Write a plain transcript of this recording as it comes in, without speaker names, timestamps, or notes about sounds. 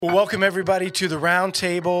Well, welcome everybody to the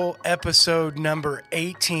Roundtable, episode number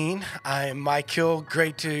 18. I am Mike Hill.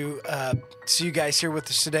 Great to see you guys here with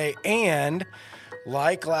us today. And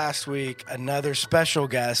like last week, another special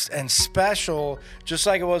guest. And special, just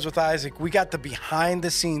like it was with Isaac, we got the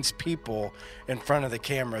behind-the-scenes people in front of the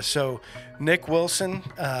camera. So Nick Wilson,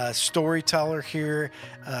 storyteller here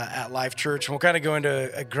at Life Church. And we'll kind of go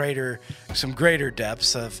into some greater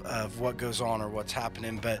depths of what goes on or what's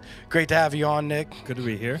happening. But great to have you on, Nick. Good to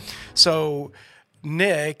be here. So,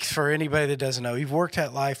 Nick, for anybody that doesn't know, you've worked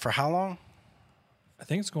at Life for how long? I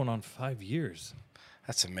think it's going on 5 years.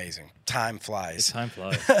 That's amazing. Time flies. Time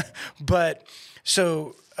flies. But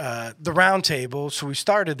so the round table, so we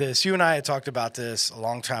started this. You and I had talked about this a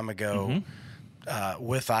long time ago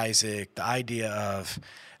with Isaac, the idea of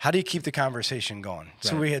how do you keep the conversation going? Right.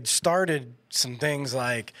 So we had started some things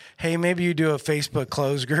like, hey, maybe you do a Facebook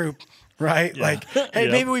closed group, right? Yeah. Like, hey,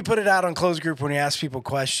 maybe we put it out on closed group when you ask people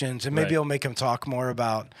questions, and maybe it'll make them talk more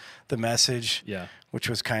about the message. Yeah. Which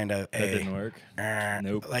was kind of that didn't work.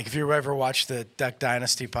 Nope. Like if you ever watch the Duck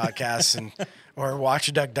Dynasty podcast or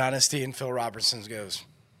watch Duck Dynasty and Phil Robertson goes,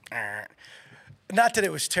 not that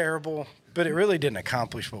it was terrible, but it really didn't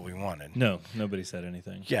accomplish what we wanted. No, nobody said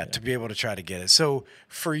anything. Yeah, to be able to try to get it. So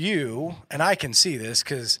for you, and I can see this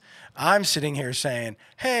because I'm sitting here saying,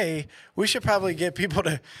 hey, we should probably get people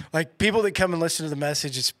that come and listen to the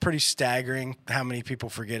message. It's pretty staggering how many people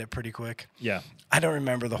forget it pretty quick. Yeah. I don't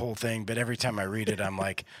remember the whole thing, but every time I read it, I'm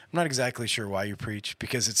like, I'm not exactly sure why you preach,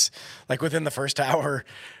 because it's like within the first hour,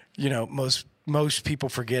 you know, most people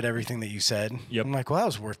forget everything that you said. Yep. I'm like, well, that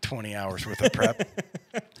was worth 20 hours worth of prep.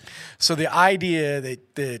 So the idea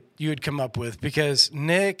that you had come up with, because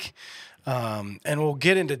Nick, and we'll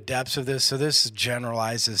get into depths of this, so this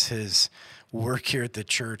generalizes his work here at the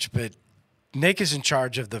church, but Nick is in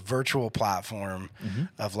charge of the virtual platform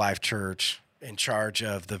of Life Church, in charge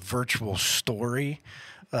of the virtual story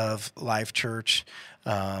of Life Church,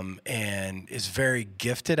 and is very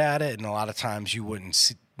gifted at it. And a lot of times you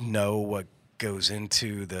wouldn't know what goes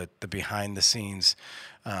into the behind-the-scenes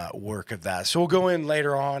work of that. So we'll go in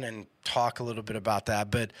later on and talk a little bit about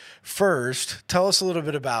that. But first, tell us a little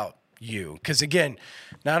bit about you. Because, again,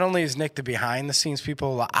 not only is Nick the behind-the-scenes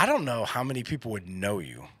people, I don't know how many people would know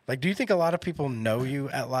you. Like, do you think a lot of people know you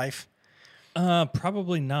at Life?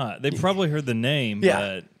 Probably not. They probably heard the name,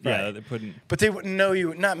 but they couldn't. But they wouldn't know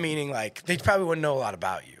you, not meaning like, they probably wouldn't know a lot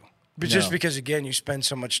about you. But just because, again, you spend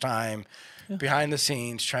so much time behind the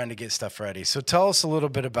scenes trying to get stuff ready. So tell us a little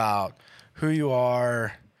bit about who you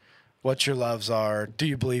are, what your loves are. Do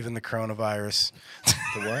you believe in the coronavirus?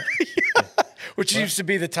 The what? Which used to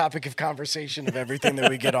be the topic of conversation of everything that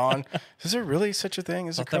we get on. Is there really such a thing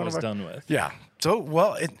as a coronavirus? That was done with. Yeah. So,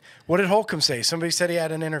 well, what did Holcomb say? Somebody said he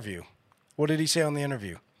had an interview. What did he say on the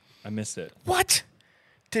interview? I missed it. What?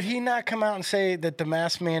 Did he not come out and say that the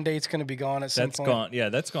mask mandate's going to be gone at some point? That's gone. Yeah,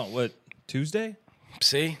 that's gone. What, Tuesday?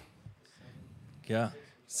 See? Yeah.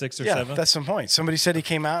 6 or 7? Yeah, that's some point. Somebody said he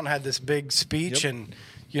came out and had this big speech and,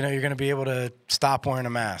 you know, you're going to be able to stop wearing a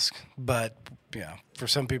mask. But, yeah, for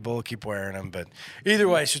some people, we'll keep wearing them. But either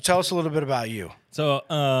way, so tell us a little bit about you. So,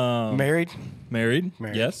 Married? Married,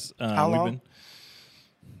 yes. How long? We've been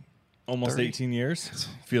almost 30? 18 years.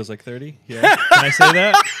 Feels like 30. Yeah. Can I say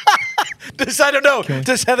that? I don't know.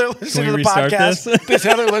 Does Heather listen to the podcast? Does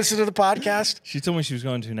Heather listen to the podcast? She told me she was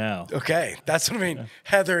going to now. Okay. That's what I mean.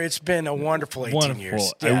 Heather, it's been a wonderful 18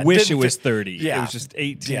 years. Yeah, I wish it was 30. Yeah. It was just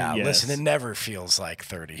 18. Yeah, yes. Listen, it never feels like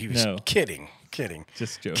 30. He was kidding.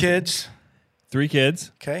 Just joking. Kids? 3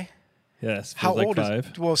 kids. Okay. Yes. How like old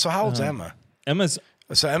 5. So how old's Emma? Emma's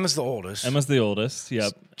the oldest. Emma's the oldest.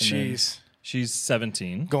 Yep. She's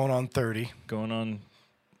 17. Going on 30. Going on.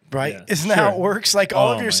 Right? Yeah, Isn't that how it works? Like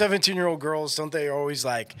all of your 17-year-old girls, don't they always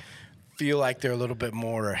like feel like they're a little bit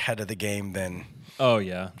more ahead of the game than... Oh,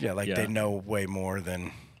 yeah. Yeah, they know way more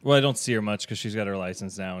than... Well, I don't see her much because she's got her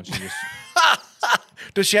license now and she just...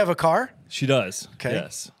 Does she have a car? She does. Okay.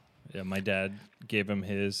 Yes. Yeah, my dad gave him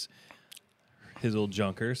his old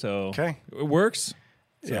junker, so it works.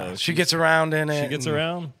 So yeah, she gets around in it. She gets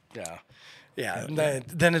around. Yeah. Yeah, and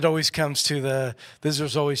then it always comes to this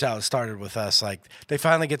was always how it started with us. Like, they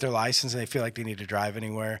finally get their license and they feel like they need to drive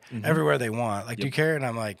everywhere they want. Like, do you care? And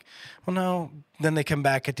I'm like, well, no. Then they come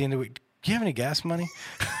back at the end of the week. Do you have any gas money?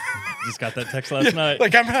 Just got that text last night.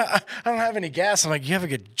 Like, I don't have any gas. I'm like, you have a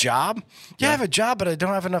good job? Yeah, I have a job, but I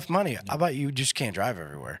don't have enough money. How about you just can't drive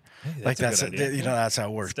everywhere? Hey, like, that's that's how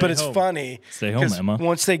it works. But it's home. funny. Stay home, Emma.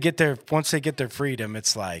 Once they get their freedom,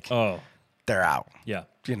 it's like, they're out. Yeah.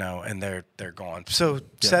 You know, and they're gone. So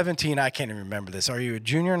 17, I can't even remember this. Are you a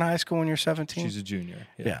junior in high school when you're 17? She's a junior.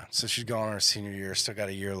 Yeah. So she's going on her senior year. Still got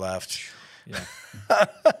a year left. Yeah.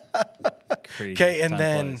 Okay, and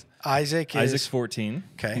then Isaac's 14.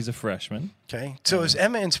 Okay. He's a freshman. Okay. So is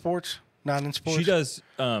Emma in sports? Not in sports? She does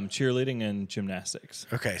cheerleading and gymnastics.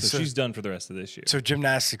 Okay. So she's done for the rest of this year. So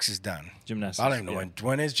gymnastics is done. Gymnastics. I don't even know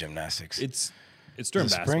when is gymnastics? It's during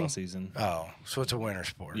basketball season. Oh, so it's a winter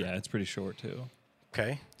sport. Yeah, it's pretty short too.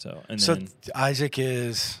 Okay. So then Isaac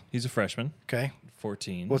is he's a freshman. Okay.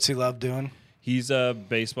 14. What's he love doing? He's a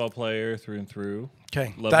baseball player through and through.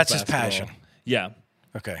 Okay. That's his passion. Yeah.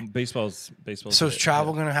 Okay. Baseball's. So is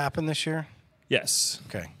travel going to happen this year? Yes.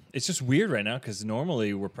 Okay. It's just weird right now because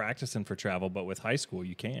normally we're practicing for travel, but with high school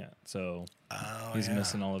you can't. So he's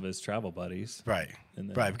missing all of his travel buddies. Right.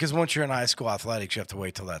 Right. Because once you're in high school athletics, you have to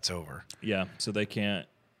wait till that's over. Yeah. So they can't.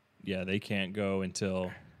 Yeah, they can't go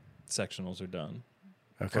until sectionals are done.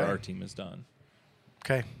 Okay. Or our team is done.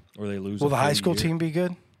 Okay. Or they lose. Will the high school team be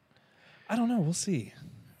good? I don't know. We'll see.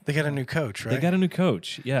 They got a new coach, right? They got a new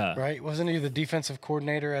coach. Yeah. Right. Wasn't he the defensive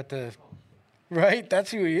coordinator at the? Right.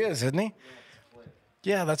 That's who he is, isn't he?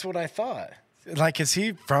 Yeah, that's what I thought. Like, is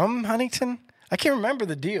he from Huntington? I can't remember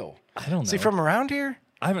the deal. I don't know. Is he from around here?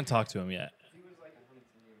 I haven't talked to him yet.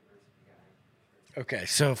 Okay,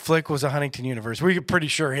 so Flick was a Huntington University. We're pretty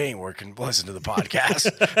sure he ain't working. Listen to the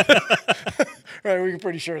podcast. Right, we're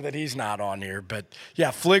pretty sure that he's not on here. But, yeah,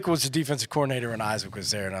 Flick was the defensive coordinator when Isaac was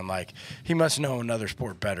there. And I'm like, he must know another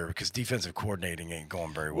sport better because defensive coordinating ain't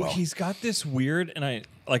going very well. Well, he's got this weird, and I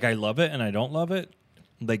love it and I don't love it.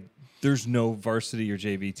 Like, there's no varsity or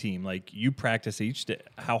JV team. Like, you practice each day.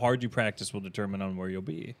 How hard you practice will determine on where you'll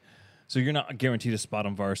be. So you're not guaranteed a spot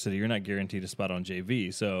on varsity. You're not guaranteed a spot on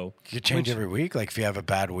JV. So you change every week? Like, if you have a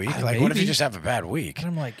bad week? Like, what if you just have a bad week? And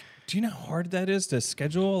I'm like, do you know how hard that is to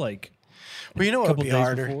schedule? Like, well, you know what would be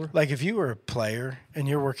harder? Before? Like, if you were a player and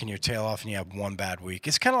you're working your tail off and you have one bad week,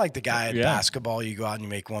 it's kind of like the guy at basketball. You go out and you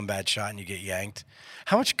make one bad shot and you get yanked.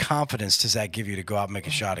 How much confidence does that give you to go out and make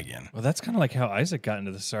a shot again? Well, that's kind of like how Isaac got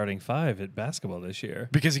into the starting five at basketball this year.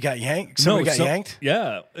 Because he got yanked? Somebody got yanked?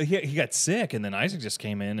 Yeah. He got sick, and then Isaac just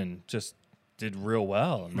came in and just did real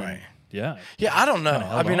well. And right. Yeah. Yeah, I don't know.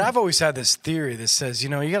 I mean, I've always had this theory that says, you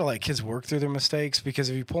know, you got to let kids work through their mistakes because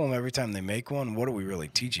if you pull them every time they make one, what are we really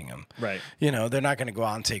teaching them? Right. You know, they're not going to go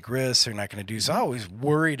out and take risks. They're not going to do so. I always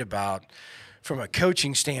worried about, from a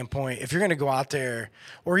coaching standpoint, if you're going to go out there,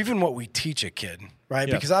 or even what we teach a kid, right?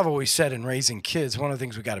 Yeah. Because I've always said in raising kids, one of the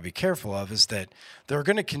things we got to be careful of is that they're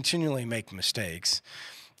going to continually make mistakes.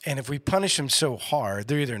 And if we punish them so hard,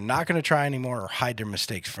 they're either not going to try anymore or hide their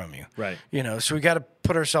mistakes from you. Right. You know, so we got to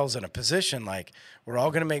put ourselves in a position like we're all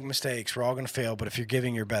going to make mistakes, we're all going to fail, but if you're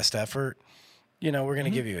giving your best effort, you know, we're going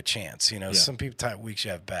to give you a chance. You know, some people type weeks you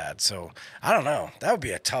have bad. So I don't know. That would be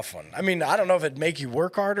a tough one. I mean, I don't know if it'd make you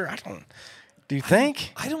work harder. Do you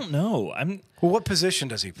think? I don't know. Well, what position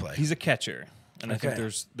does he play? He's a catcher. And I think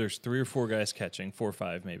there's 3 or 4 guys catching, 4 or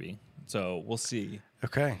 5 maybe. So we'll see.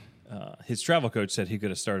 Okay. His travel coach said he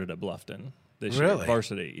could have started at Bluffton this year.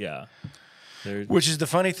 Varsity, yeah. Which is the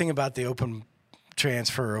funny thing about the open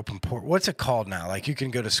transfer, open port. What's it called now? Like you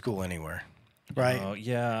can go to school anywhere, right? Oh,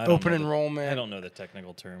 yeah. Open enrollment. I don't know the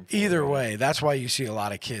technical term. Either way, that's why you see a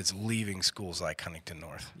lot of kids leaving schools like Huntington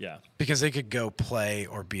North. Yeah. Because they could go play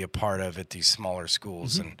or be a part of at these smaller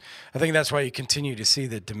schools. Mm-hmm. And I think that's why you continue to see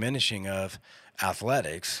the diminishing of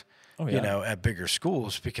athletics. You know, at bigger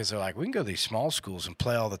schools because they're like, we can go to these small schools and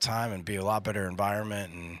play all the time and be a lot better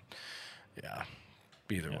environment. And,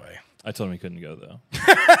 either way. I told him he couldn't go, though.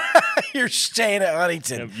 You're staying at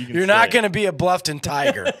Huntington. You're not going to be a Bluffton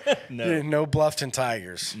Tiger. No Bluffton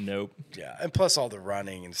Tigers. Nope. Yeah, and plus all the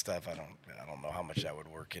running and stuff. I don't know how much that would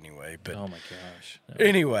work anyway. But oh, my gosh. No.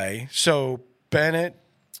 Anyway, so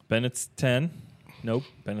Bennett's 10. Nope.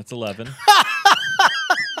 Bennett's 11.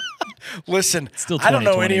 Listen, I don't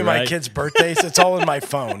know any of my kids' birthdays. It's all in my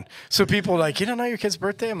phone. So people are like, you don't know your kid's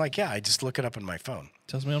birthday? I'm like, yeah, I just look it up in my phone.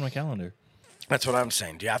 Tells me on my calendar. That's what I'm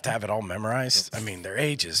saying. Do you have to have it all memorized? I mean, their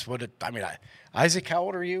ages. Isaac, how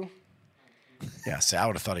old are you? Yeah, see, I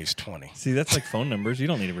would have thought he was 20. See, that's like phone numbers. You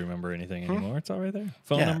don't need to remember anything anymore. It's all right there.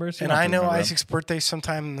 Phone numbers. And I know Isaac's birthday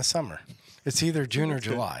sometime in the summer. It's either June or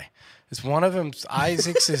July. It's one of them.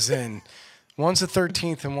 Isaac's is in, one's the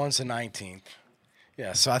 13th and one's the 19th.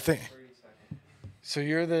 Yeah, so I think. So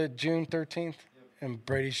you're the June 13th and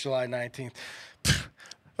Brady's July 19th.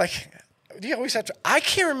 Like, you always have to. I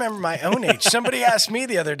can't remember my own age. Somebody asked me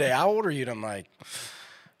the other day, how old are you? And I'm like,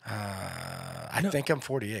 I think I'm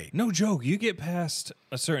 48. No joke. You get past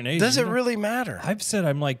a certain age. Does it really matter? I've said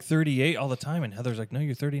I'm like 38 all the time, and Heather's like, no,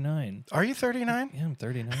 you're 39. Are you 39? Yeah, I'm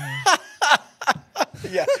 39.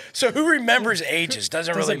 Yeah. So who remembers ages?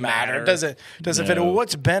 Doesn't really matter. Does it?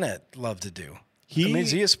 What's Bennett love to do?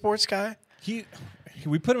 Is he a sports guy?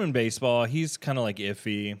 we put him in baseball. He's kind of like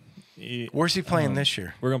iffy. Where's he playing this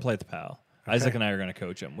year? We're gonna play at the PAL. Okay. Isaac and I are gonna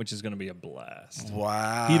coach him, which is gonna be a blast.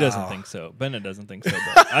 Wow. He doesn't think so. Bennett doesn't think so.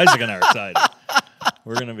 But Isaac and I are excited.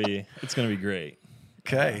 It's gonna be great.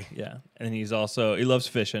 Okay. Yeah, and he loves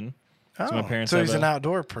fishing. So my parents. So he's an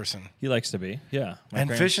outdoor person. He likes to be. Yeah. And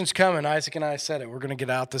fishing's coming. Isaac and I said it. We're gonna get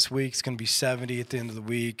out this week. It's gonna be 70 at the end of the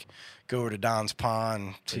week. Go over to Don's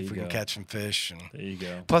Pond, see if we can catch some fish. And there you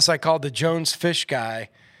go. Plus, I called the Jones Fish guy.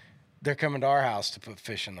 They're coming to our house to put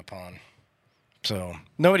fish in the pond. So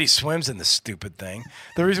nobody swims in this stupid thing.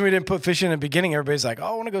 The reason we didn't put fish in the beginning, everybody's like, "Oh,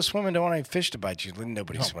 I want to go swimming. Don't want any fish to bite you."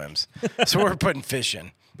 Nobody swims, so we're putting fish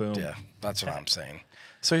in. Boom. Yeah, that's what I'm saying.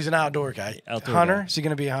 So he's an outdoor guy. Outdoor hunter? guy. Is he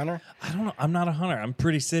going to be a hunter? I don't know. I'm not a hunter. I'm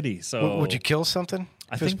pretty city. So Would you kill something?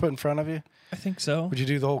 If it's put in front of you? I think so. Would you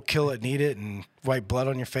do the whole kill it and eat it and wipe blood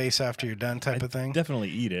on your face after you're done type of thing? Definitely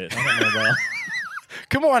eat it. I don't know about.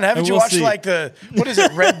 Come on, haven't you we'll watched see. like what is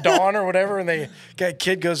it, Red Dawn or whatever? And a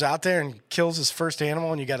kid goes out there and kills his first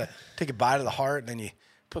animal, and you got to take a bite of the heart, and then you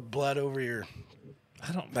put blood over your.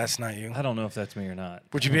 That's not you. I don't know if that's me or not.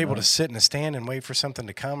 Would you be able to sit in a stand and wait for something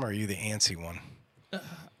to come, or are you the antsy one?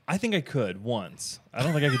 I think I could once. I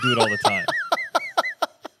don't think I could do it all the time.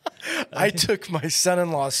 I took my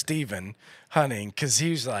son-in-law Steven hunting because he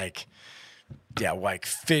was like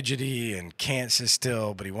fidgety and can't sit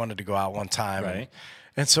still, but he wanted to go out one time. Right.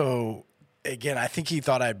 And so, again, I think he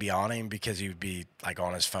thought I'd be on him because he would be like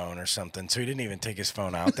on his phone or something. So he didn't even take his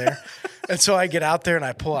phone out there. And so I get out there and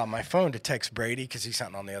I pull out my phone to text Brady because he's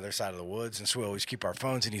hunting on the other side of the woods. And so we always keep our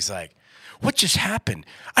phones. And he's like, "What just happened?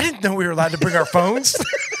 I didn't know we were allowed to bring our phones."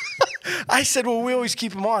 I said, "Well, we always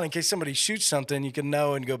keep them on in case somebody shoots something, you can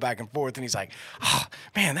know and go back and forth." And he's like, "Oh,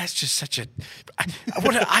 man, that's just such a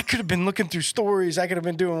I could have been looking through stories. I could have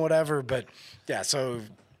been doing whatever." But, yeah,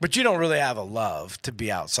 but you don't really have a love to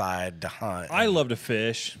be outside to hunt. I love to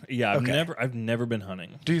fish. Yeah, I've never been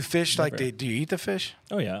hunting. Do you fish do you eat the fish?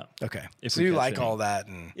 Oh, yeah. Okay. If so we you catch like any. all that.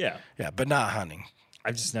 And Yeah. Yeah, but not hunting.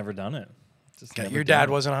 I've just never done it. Your dad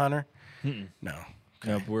wasn't a hunter? Mm-mm. No.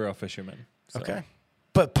 Okay. No, we're all fishermen. So. Okay.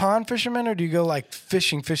 But pond fishermen, or do you go like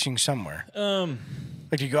fishing somewhere?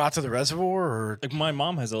 Like do you go out to the reservoir, or like my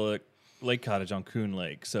mom has a lake cottage on Coon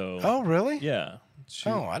Lake. So oh really? Yeah.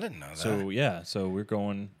 I didn't know that. So yeah, so we're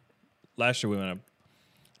going. Last year we went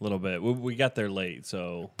a little bit. We got there late,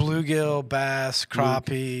 so bluegill, bass,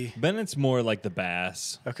 crappie. Bennett's more like the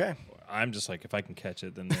bass. Okay. I'm just like if I can catch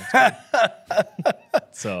it, then that's good.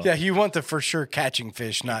 So yeah, you want the for sure catching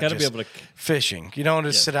fish, not just be able to fishing. You don't want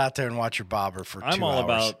to sit out there and watch your bobber for 2 hours. I'm all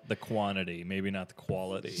about the quantity, maybe not the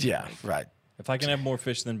quality. Yeah, right. If I can have more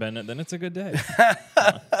fish than Bennett, then it's a good day.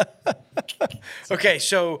 Okay,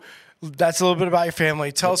 so that's a little bit about your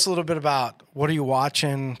family. Tell us a little bit about what are you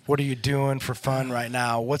watching? What are you doing for fun right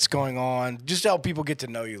now? What's going on? Just to help people get to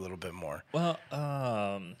know you a little bit more. Well,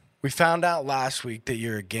 we found out last week that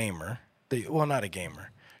you're a gamer. Well, not a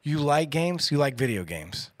gamer. You like games? You like video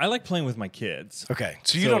games? I like playing with my kids. Okay.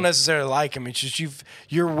 So you don't necessarily like them. It's just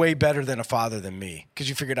you're way better than a father than me because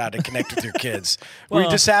you figured out how to connect with your kids. Well,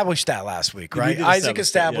 we established that last week, right? Isaac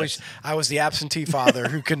established I was the absentee father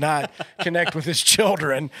who could not connect with his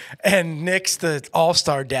children, and Nick's the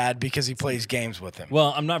all-star dad because he plays games with them.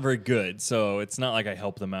 Well, I'm not very good, so it's not like I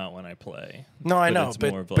help them out when I play. No, I know,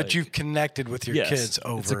 but but you've connected with your kids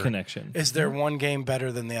over. It's a connection. Is there one game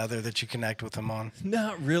better than the other that you connect with them on?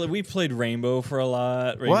 Not really. We played Rainbow for a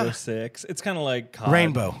lot. Rainbow Six. It's kind of like COD.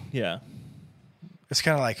 Rainbow. Yeah. It's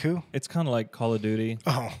kind of like who? It's kind of like Call of Duty.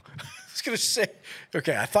 Oh, I was gonna say.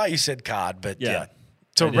 Okay, I thought you said COD, but yeah.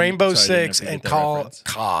 So I Rainbow didn't Six know if you and get that reference.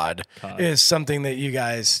 COD is something that you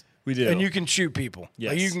guys We do. and you can shoot people.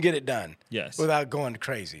 Yes. Like you can get it done. Yes. Without going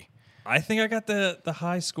crazy. I think I got the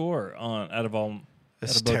high score out of both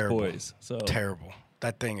terrible. boys. So Terrible.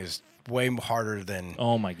 That thing is way harder than.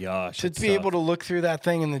 Oh my gosh! To be able to look through that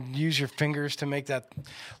thing and then use your fingers to make that.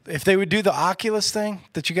 If they would do the Oculus thing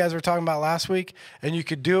that you guys were talking about last week, and you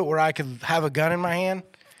could do it where I could have a gun in my hand,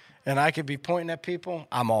 and I could be pointing at people,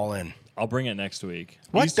 I'm all in. I'll bring it next week.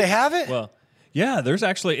 What? They have it? Well, yeah. There's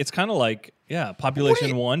actually. It's kind of like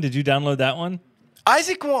Population One. Did you download that one?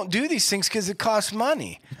 Isaac won't do these things because it costs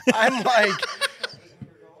money. I'm like,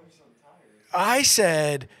 I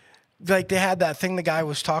said, like they had that thing the guy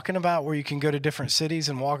was talking about where you can go to different cities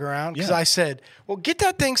and walk around. Because I said, well, get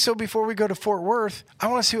that thing so before we go to Fort Worth, I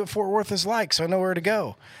want to see what Fort Worth is like so I know where to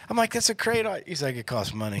go. I'm like, that's a great idea. He's like, it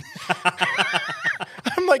costs money.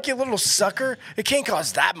 I'm like, you little sucker. It can't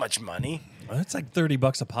cost that much money. Well, it's like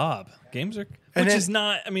 $30 a pop. Games are,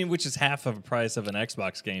 which is half of the price of an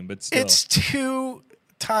Xbox game, but still. It's 2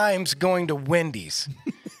 times going to Wendy's.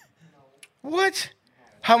 What?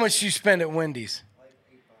 How much do you spend at Wendy's? Like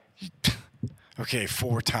Okay,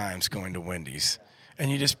 4 times going to Wendy's. And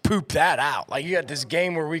you just poop that out. Like, you got this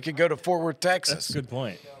game where we could go to Fort Worth, Texas. That's a good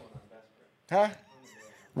point. Huh?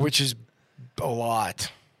 Which is a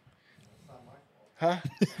lot. Huh?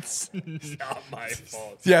 It's not my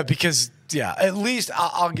fault. Yeah, because, at least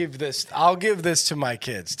I'll give this. I'll give this to my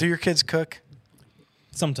kids. Do your kids cook?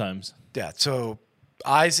 Sometimes. Yeah, so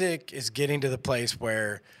Isaac is getting to the place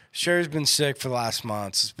where Sherry's been sick for the last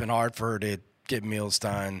months. It's been hard for her to get meals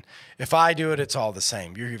done. If I do it, it's all the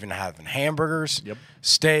same. You're even having hamburgers,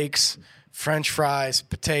 steaks, French fries,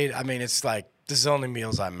 potato. I mean, it's like, this is the only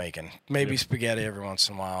meals I'm making. Maybe spaghetti every once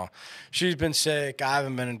in a while. She's been sick.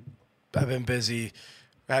 I've been busy.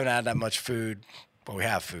 I haven't had that much food. But we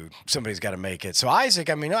have food. Somebody's got to make it. So Isaac,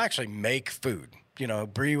 I mean, he'll actually make food. You know,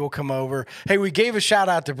 Bree will come over. Hey, we gave a shout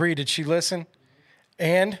out to Bree. Did she listen?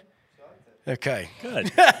 And? Okay.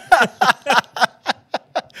 Good.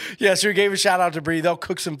 Yeah, so we gave a shout out to Bree. They'll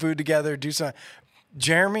cook some food together, do some.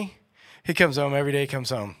 Jeremy, he comes home every day,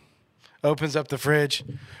 opens up the fridge.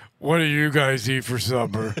 What do you guys eat for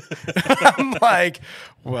supper? I'm like,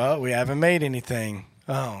 well, we haven't made anything.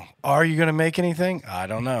 Oh, are you going to make anything? I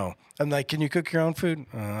don't know. I'm like, can you cook your own food?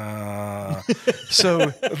 So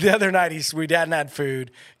the other night, we hadn't had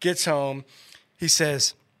food. Gets home. He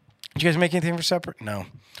says, did you guys make anything for supper? No.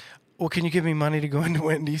 Well, can you give me money to go into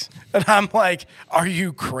Wendy's? And I'm like, are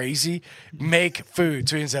you crazy? Make food.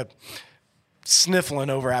 So he ends up sniffling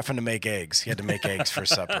over having to make eggs. He had to make eggs for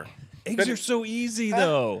supper. Eggs are so easy,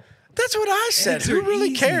 though. That's what I said. Eggs Who are really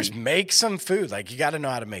easy. cares? Make some food. Like, you got to know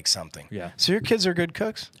how to make something. Yeah. So your kids are good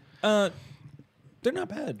cooks? They're not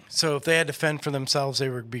bad. So if they had to fend for themselves, they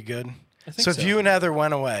would be good? I think So if you and Heather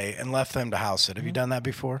went away and left them to house it, have you done that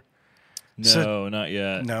before? No, not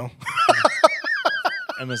yet. No.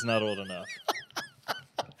 Emma's not old enough.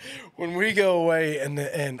 When we go away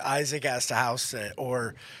and Isaac has to house it,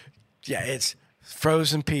 it's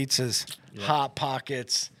frozen pizzas, Hot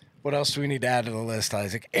Pockets. What else do we need to add to the list,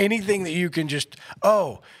 Isaac? Anything that you can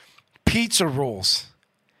pizza rolls.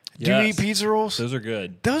 Do you eat pizza rolls? Those are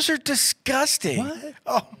good. Those are disgusting. What?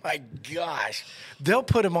 Oh, my gosh. They'll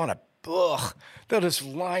put them on they'll just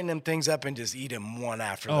line them things up and just eat them one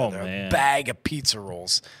after another. Man. A bag of pizza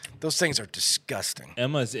rolls. Those things are disgusting.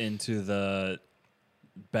 Emma's into the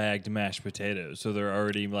bagged mashed potatoes, so they're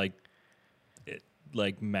already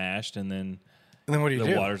mashed, and then what do you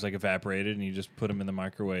do? The water's evaporated, and you just put them in the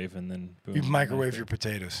microwave, and then boom. You microwave your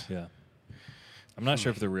potatoes. Yeah. I'm not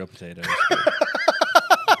sure if they're real potatoes.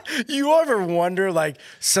 You ever wonder,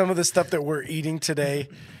 some of the stuff that we're eating today,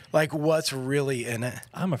 what's really in it?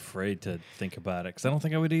 I'm afraid to think about it because I don't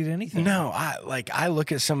think I would eat anything. No, I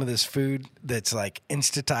look at some of this food that's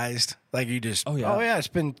instantized. You just, it's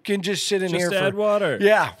been, can just sit in Just here add water.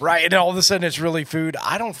 Yeah, right. And all of a sudden it's really food.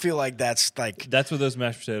 I don't feel like that's That's what those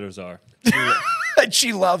mashed potatoes are.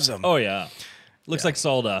 she loves them. Oh, yeah. Looks like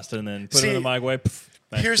sawdust, and then put it in the microwave.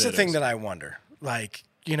 Here's the thing that I wonder.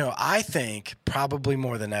 I think probably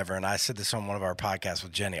more than ever, and I said this on one of our podcasts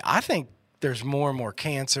with Jenny, I think there's more and more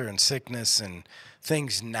cancer and sickness and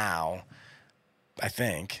things now, I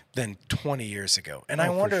think, than 20 years ago. And I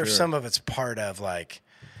wonder if some of it's part of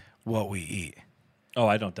what we eat. Oh,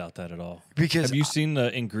 I don't doubt that at all. Because have you seen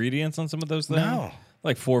the ingredients on some of those things? No.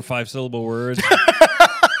 4 or 5 syllable words.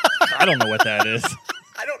 I don't know what that is.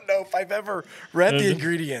 I don't know if I've ever read the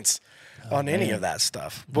ingredients on any of that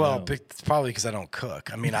stuff. Well, it's probably because I don't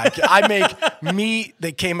cook. I mean, I make meat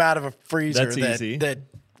that came out of a freezer that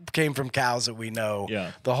came from cows that we know.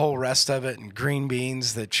 Yeah. The whole rest of it, and green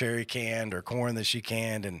beans that Sherry canned or corn that she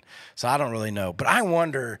canned, and so I don't really know. But I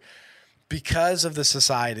wonder, because of the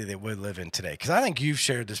society that we live in today, because I think you've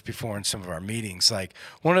shared this before in some of our meetings,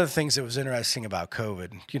 one of the things that was interesting about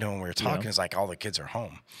COVID, when we were talking, is all the kids are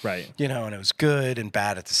home. Right. And it was good and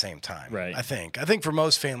bad at the same time. Right. I think for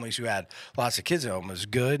most families who had lots of kids at home, it was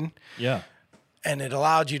good. Yeah. And it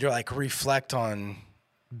allowed you to reflect on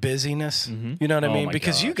busyness. Mm-hmm. You know what I mean? My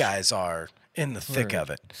Because you gosh. guys are in the thick of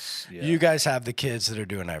it. Yeah. You guys have the kids that are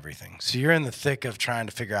doing everything. So you're in the thick of trying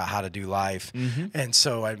to figure out how to do life. Mm-hmm. And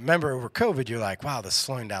so I remember over COVID, you're like, wow, the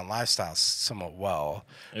slowing down lifestyle is somewhat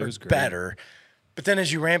It was great. better. But then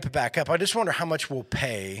as you ramp it back up, I just wonder how much we'll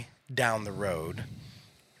pay down the road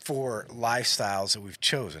for lifestyles that we've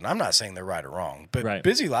chosen. I'm not saying they're right or wrong, but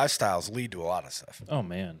busy lifestyles lead to a lot of stuff. Oh,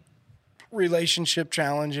 man. Relationship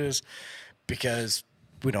challenges, because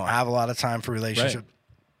we don't have a lot of time for relationship.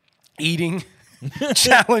 Eating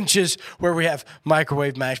challenges where we have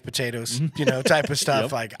microwave mashed potatoes, type of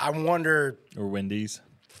stuff. I wonder. Or Wendy's.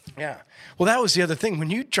 Yeah. Well, that was the other thing. When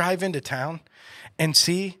you drive into town and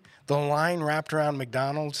see the line wrapped around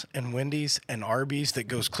McDonald's and Wendy's and Arby's that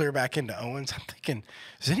goes clear back into Owens. I'm thinking,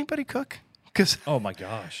 does anybody cook? Because Oh my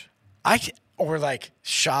gosh. or like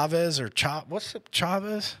Chavez or what's it?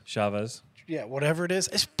 Chavez. Yeah, whatever it is,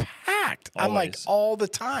 it's packed. I'm like Always. all the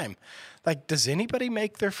time. Like, does anybody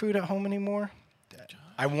make their food at home anymore?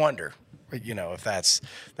 I wonder, if that's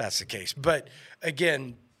the case. But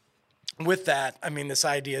again, with that, I mean, this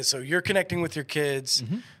idea. So you're connecting with your kids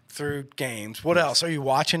through games. What else? Are you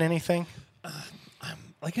watching anything? I'm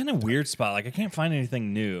like in a weird spot. Like I can't find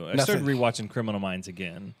anything new. I started rewatching Criminal Minds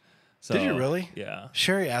again. So, Did you really? Yeah.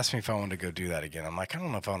 Sherry asked me if I wanted to go do that again. I'm like, I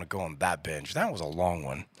don't know if I want to go on that binge. That was a long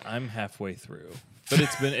one. I'm halfway through, but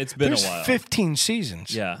it's been There's a while. 15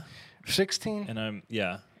 seasons. Yeah. 16. And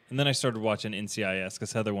and then I started watching NCIS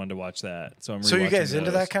because Heather wanted to watch that. So So you rewatching guys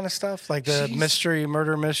into those. that kind of stuff, like the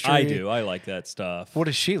murder mystery? I do. I like that stuff. What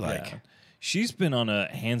is she like? Yeah. She's been on a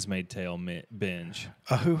Handmaid's Tale binge.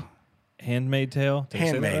 Who? Handmaid's Tale? Did I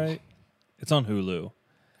say that Handmaid. right? It's on Hulu.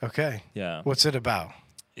 Okay. Yeah. What's it about?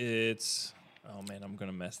 It's oh man, I'm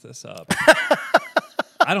gonna mess this up.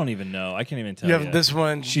 I don't even know. I can't even tell You you. have this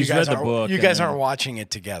one. She's you guys read the aren't- book You and guys then- aren't watching it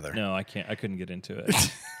together. No, I can't. I couldn't get into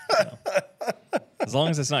it. No. As long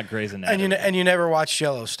as it's not Grey's Anatomy. And you never watched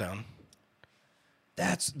Yellowstone.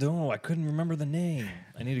 That's no. I couldn't remember the name.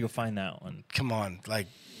 I need to go find that one. Come on, like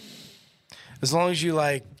as long as you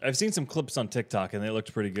like. I've seen some clips on TikTok and they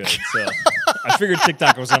looked pretty good. So I figured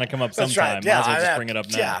TikTok was going to come up sometime. Yeah, Might as well just bring it up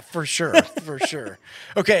now. Yeah, for sure, for sure.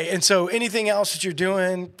 Okay, and so anything else that you're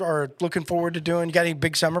doing or looking forward to doing? You got any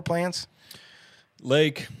big summer plans?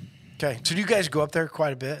 Lake, Okay, so do you guys go up there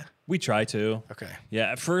quite a bit? we try to. Okay.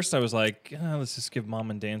 Yeah, at first I was like, let's just give mom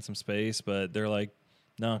and Dan some space, but they're like,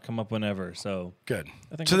 no, come up whenever. So Good.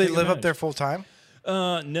 I think So we'll they take live up advantage. there full time?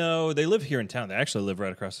 No, they live here in town. They actually live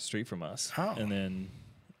right across the street from us. Oh. And then,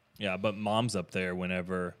 yeah, but mom's up there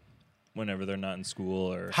whenever they're not in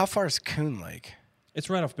school or. How far is Coon Lake? It's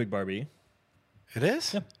right off Big Barbie. It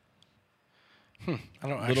is? Yeah. I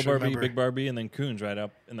don't Little actually Barbie, remember. Big Barbie, and then Coon's right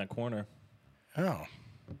up in that corner. Oh.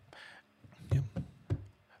 Yep.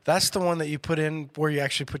 That's the one that you put in where you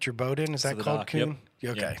actually put your boat in? Is that the called dock, Coon?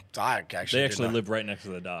 yep. Okay. Yeah. So I actually They did actually not- live right next to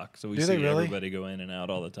the dock, so we Do see they really? everybody go in and out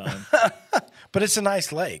all the time. But it's a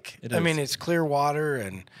nice lake. It I is. mean, it's clear water,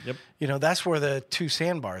 and Yep. that's where the 2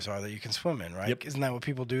 sandbars are that you can swim in, right? Yep. Isn't that what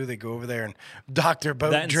people do? They go over there and dock their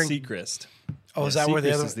boat, That and drink. Seacrest. Oh, is that where the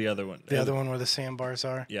Seacrest other is the other one? the other one where the sandbars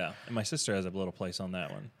are? Yeah, and my sister has a little place on that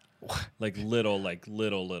one. Like little.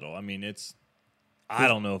 I mean, it's. I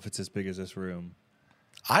don't know if it's as big as this room.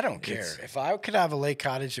 I don't care. If I could have a lake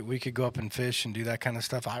cottage that we could go up and fish and do that kind of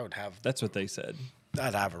stuff, I would have. That's what they said.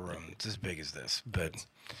 I'd have a room it's as big as this, but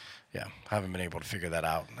yeah, I haven't been able to figure that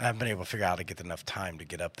out. I haven't been able to figure out how to get enough time to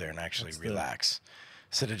get up there and actually relax,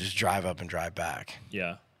 instead of just drive up and drive back.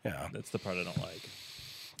 Yeah. Yeah. That's the part I don't like.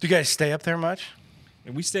 Do you guys stay up there much?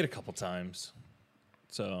 And we stayed a couple times.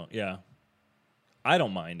 So, yeah. I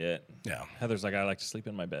don't mind it. Yeah. Heather's like, I like to sleep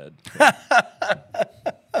in my bed.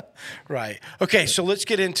 Right. Okay, so let's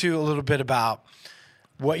get into a little bit about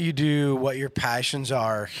what you do, what your passions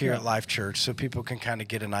are here at Life Church, so people can kind of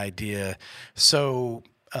get an idea. So,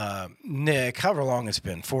 Nick, however long it's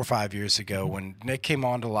been, 4 or 5 years ago, when Nick came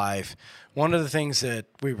on to Life, one of the things that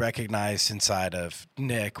we recognized inside of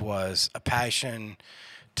Nick was a passion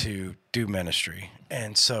to do ministry.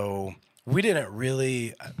 And so we didn't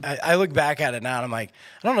really, I look back at it now and I'm like,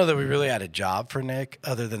 I don't know that we really had a job for Nick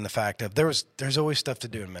other than the fact of there's always stuff to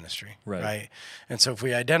do in ministry, right? And so if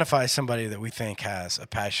we identify somebody that we think has a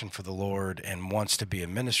passion for the Lord and wants to be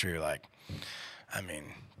in ministry, you're like, I mean,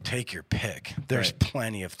 take your pick. There's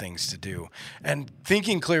plenty of things to do. And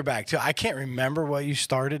thinking clear back too, I can't remember what you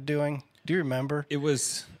started doing. Do you remember? It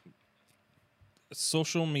was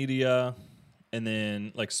social media and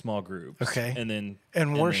then like small groups. Okay. And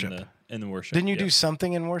worship. And then worship. Didn't you do yep.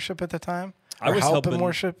 something in worship at the time? I Or was help helping in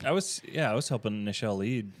worship? I was helping Nichelle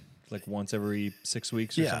lead like once every 6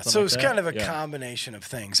 weeks or something. So like it's that. kind of a Yeah. combination of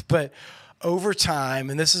things. But over time,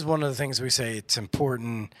 and this is one of the things we say it's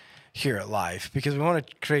important here at Life, because we want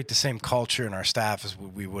to create the same culture in our staff as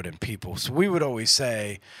we would in people. So we would always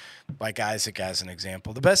say, like Isaac as an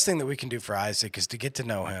example, the best thing that we can do for Isaac is to get to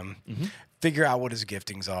know him, figure out what his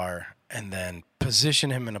giftings are, and then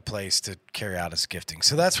position him in a place to carry out his gifting.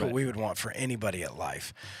 So that's what we would want for anybody at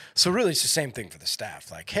Life. So really it's the same thing for the staff.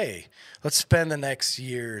 Like, hey, let's spend the next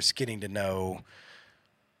years getting to know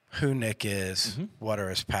who Nick is, what are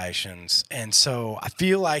his passions. And so I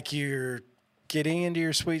feel like you're getting into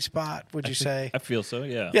your sweet spot, would you say? I feel so,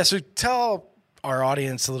 yeah. Yeah, so tell our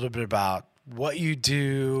audience a little bit about what you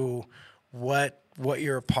do, what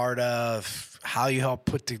you're a part of, how you help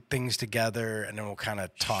put the things together, and then we'll kind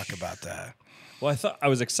of talk about that. Well, I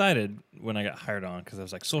was excited when I got hired on because I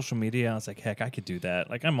was like, social media. I was like, heck, I could do that.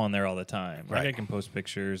 Like, I'm on there all the time. Like, Right. I can post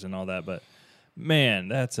pictures and all that. But man,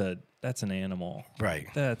 that's an animal. Right.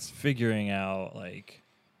 That's figuring out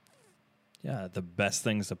the best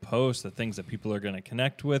things to post, the things that people are going to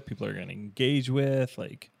connect with, people are going to engage with,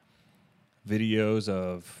 like videos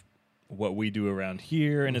of what we do around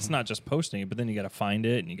here. And it's not just posting it, but then you got to find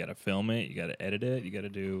it and you got to film it, you got to edit it, you got to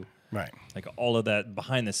do like all of that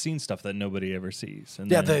behind the scenes stuff that nobody ever sees. And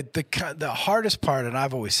the hardest part, and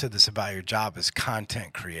I've always said this about your job, is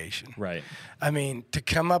content creation. Right. I mean, to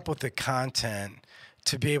come up with the content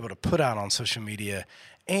to be able to put out on social media,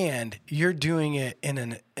 and you're doing it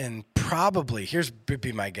in probably, here's would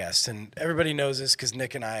be my guess, and everybody knows this because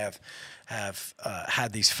Nick and I have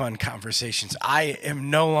had these fun conversations. I am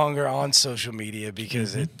no longer on social media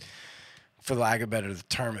because it, for lack of a better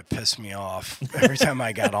term, it pissed me off every time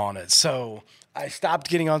I got on it. So I stopped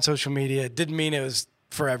getting on social media. It didn't mean it was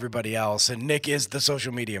for everybody else, and Nick is the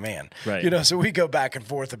social media man. Right. You know, so we go back and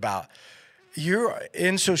forth about. You're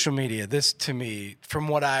in social media. This, to me, from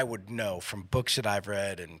what I would know from books that I've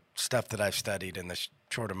read and stuff that I've studied in the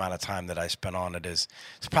short amount of time that I spent on it, it's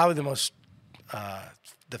probably the most,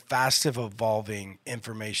 the fastest evolving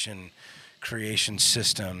information creation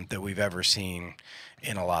system that we've ever seen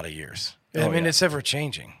in a lot of years. I mean, it's ever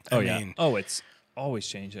changing. I mean, it's always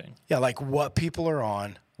changing. Yeah, like what people are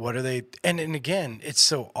on. What are they? And again, it's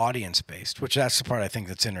so audience based, which that's the part I think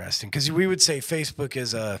that's interesting because we would say Facebook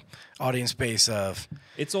is a audience base of.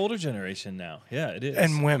 It's older generation now. Yeah, it is.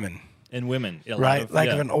 And women. Right?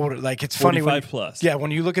 Of an older, like it's funny. 45 plus. Yeah, when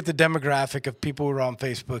you look at the demographic of people who are on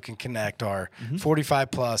Facebook and connect are 45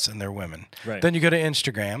 plus and they're women. Right. Then you go to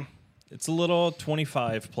Instagram. It's a little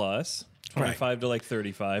 25 plus. 25 to like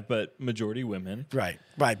 35, but majority women. Right.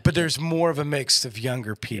 But there's more of a mix of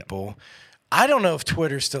younger people. Yep. I don't know if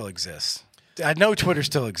Twitter still exists. I know Twitter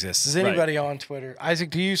still exists. Is anybody on Twitter? Isaac,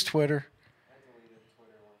 do you use Twitter?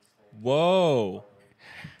 Whoa.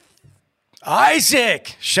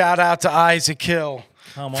 Isaac! Shout out to Isaac Hill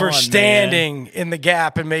for standing in the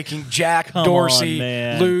gap and making Jack Dorsey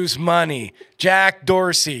lose money. Jack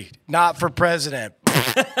Dorsey, not for president.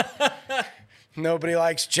 Nobody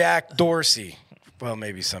likes Jack Dorsey. Well,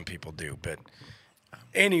 maybe some people do, but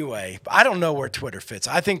anyway, I don't know where Twitter fits.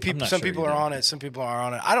 I think some people are on it, some people are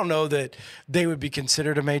on it. I don't know that they would be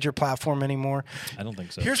considered a major platform anymore. I don't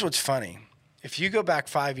think so. Here's what's funny. If you go back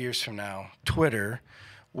 5 years from now, Twitter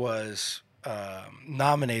was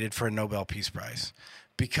nominated for a Nobel Peace Prize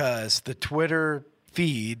because the Twitter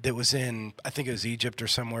feed that was in, I think it was Egypt or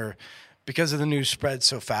somewhere, because of the news spread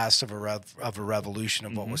so fast of a revolution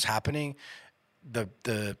of what was happening,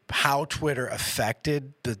 the how Twitter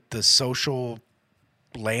affected the social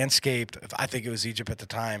landscape. I think it was Egypt at the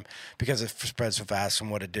time because it spread so fast, and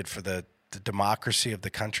what it did for the democracy of the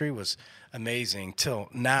country was amazing. Till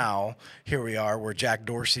now, here we are, where Jack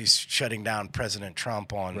Dorsey's shutting down President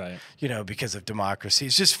Trump on, because of democracy.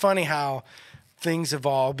 It's just funny how things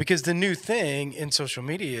evolve because the new thing in social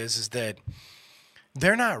media is that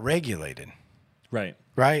they're not regulated. Right?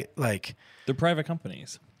 Like they're private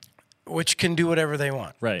companies. Which can do whatever they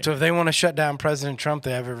want. Right. So if they want to shut down President Trump,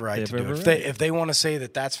 they have every right to do it. If they want to say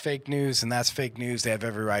that that's fake news and that's fake news, they have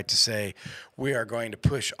every right to say, we are going to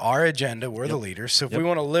push our agenda. We're the leaders. So if we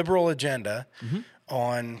want a liberal agenda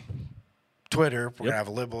on Twitter, we're going to have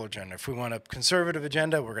a liberal agenda. If we want a conservative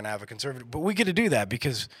agenda, we're going to have a conservative. But we get to do that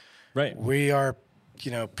because we are,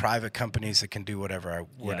 private companies that can do whatever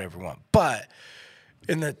we want. But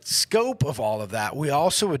in the scope of all of that, we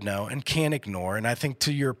also would know and can't ignore, and I think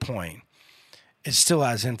to your point, it still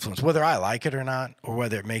has influence, whether I like it or not, or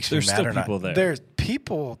whether it makes me mad or not. There's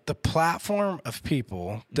people, the platform of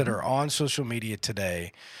people that are on social media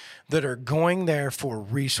today that are going there for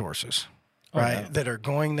resources, right? That are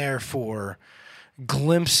going there for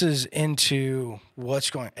glimpses into what's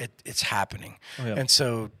going it's happening. And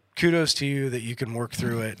so kudos to you that you can work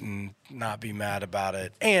through it and not be mad about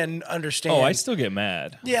it and understand. I still get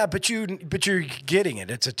mad. Yeah, but you're getting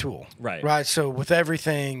it. It's a tool. Right. So with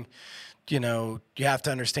everything, you have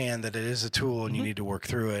to understand that it is a tool and you need to work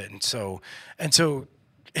through it. And so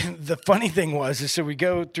the funny thing is so we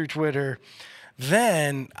go through Twitter.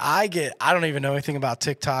 Then I don't even know anything about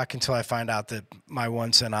TikTok until I find out that my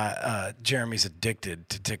one son, Jeremy's addicted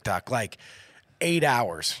to TikTok. Like 8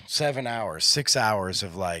 hours, 7 hours, 6 hours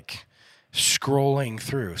of like scrolling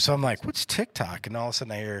through. So I'm like, what's TikTok? And all of a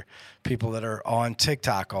sudden I hear people that are on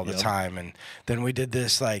TikTok all the time. And then we did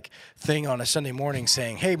this like thing on a Sunday morning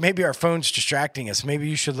saying, hey, maybe our phone's distracting us. Maybe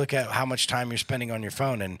you should look at how much time you're spending on your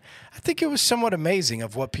phone. And I think it was somewhat amazing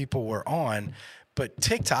of what people were on. But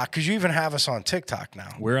TikTok, because you even have us on TikTok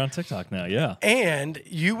now. We're on TikTok now, yeah. And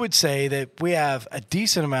you would say that we have a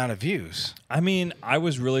decent amount of views. I mean, I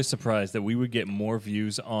was really surprised that we would get more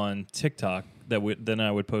views on TikTok than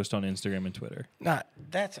I would post on Instagram and Twitter.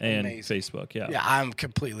 That's and amazing. Facebook, yeah. Yeah, I'm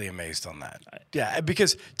completely amazed on that. Yeah,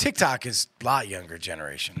 because TikTok is a lot younger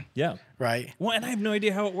generation. Yeah. Right? Well, and I have no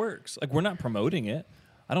idea how it works. Like, we're not promoting it.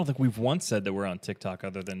 I don't think we've once said that we're on TikTok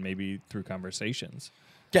other than maybe through conversations.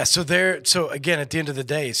 Yeah, so again, at the end of the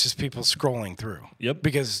day, it's just people scrolling through. Yep.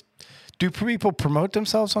 Because do people promote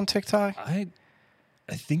themselves on TikTok? I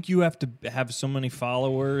think you have to have so many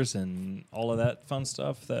followers and all of that fun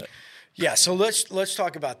stuff that. Yeah, so let's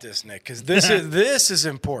talk about this, Nick, because this is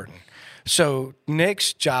important. So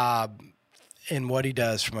Nick's job in what he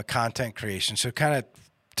does from a content creation. So kind of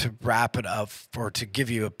to wrap it up or to give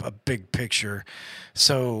you a big picture.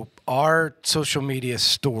 So our social media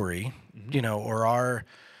story, or our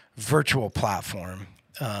virtual platform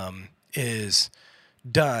is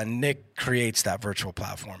done. Nick creates that virtual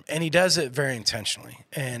platform, and he does it very intentionally.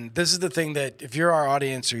 And this is the thing that if you're our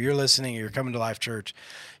audience or you're listening or you're coming to Life Church,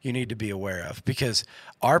 you need to be aware of, because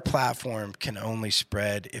our platform can only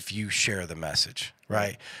spread if you share the message,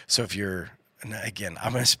 right? So if you're, and again,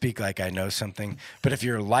 I'm going to speak like I know something, but if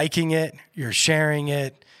you're liking it, you're sharing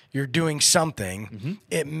it, you're doing something,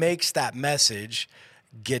 it makes that message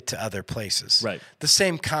get to other places. Right. The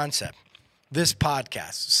same concept. This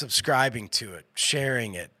podcast, subscribing to it,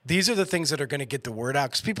 sharing it. These are the things that are going to get the word out.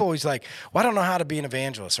 Because people always like, well, I don't know how to be an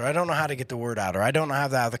evangelist, or I don't know how to get the word out, or I don't know how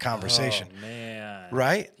to have the conversation. Oh, man.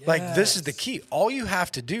 Right? Yes. Like, this is the key. All you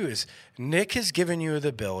have to do is Nick has given you the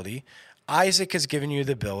ability. Isaac has given you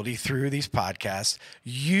the ability through these podcasts.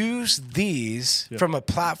 Use these from a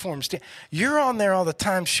platform You're on there all the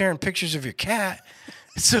time sharing pictures of your cat.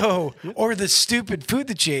 So, or the stupid food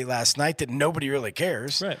that you ate last night that nobody really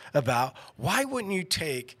cares about. Why wouldn't you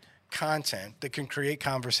take content that can create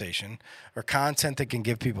conversation or content that can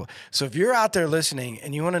give people? So if you're out there listening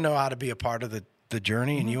and you want to know how to be a part of the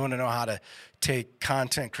journey and you want to know how to take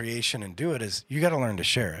content creation and do it, is you got to learn to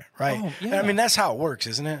share it, right? Oh, yeah. I mean, that's how it works,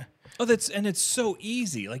 isn't it? Oh, it's so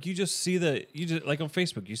easy. Like, you just like on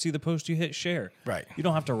Facebook, you see the post, you hit share. Right. You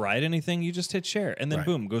don't have to write anything. You just hit share, and then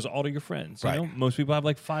boom, goes all to your friends. You know, most people have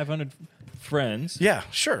like 500 friends. Yeah,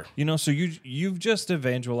 sure. So you've just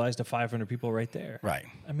evangelized to 500 people right there. Right.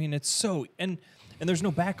 I mean, it's so and there's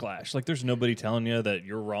no backlash. Like, there's nobody telling you that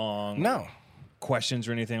you're wrong. No questions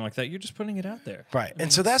or anything like that. You're just putting it out there. Right. I mean,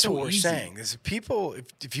 and so that's so what we're easy. saying is people,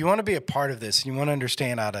 if you want to be a part of this and you want to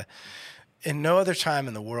understand how to. In no other time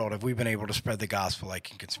in the world have we been able to spread the gospel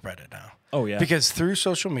like you can spread it now. Oh, yeah. Because through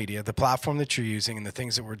social media, the platform that you're using and the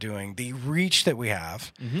things that we're doing, the reach that we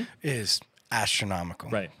have is astronomical.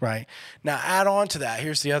 Right. Now, add on to that,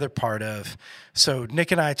 here's the other part of, so Nick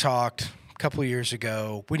and I talked a couple of years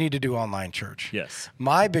ago, we need to do online church. Yes.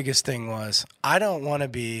 My biggest thing was, I don't want to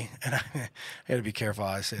be, and I got to be careful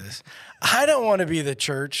how I say this, I don't want to be the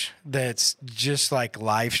church that's just like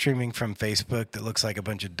live streaming from Facebook that looks like a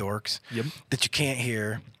bunch of dorks that you can't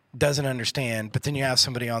hear, doesn't understand, but then you have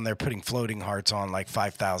somebody on there putting floating hearts on like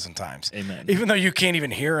 5,000 times. Amen. Even though you can't even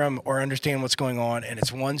hear them or understand what's going on, and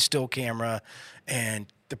it's one still camera, and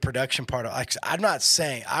the production part of, like, I'm not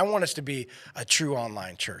saying, I want us to be a true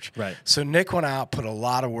online church. Right. So Nick went out, put a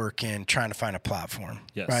lot of work in trying to find a platform.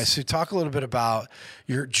 Yes. Right. So talk a little bit about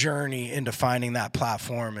your journey into finding that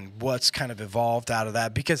platform and what's kind of evolved out of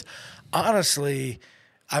that. Because honestly,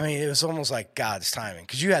 I mean, it was almost like God's timing,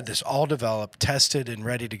 because you had this all developed, tested, and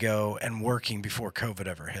ready to go and working before COVID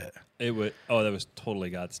ever hit. That was totally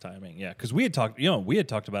God's timing. Yeah, because we had talked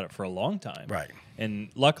about it for a long time. Right. And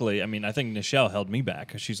luckily, I mean, I think Nichelle held me back,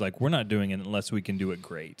 because she's like, we're not doing it unless we can do it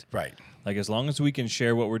great. Right. Like, as long as we can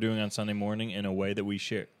share what we're doing on Sunday morning in a way that we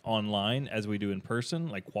share online as we do in person,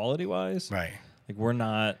 like quality wise. Right. Like, we're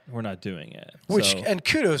not doing it. And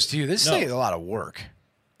kudos to you. This is a lot of work.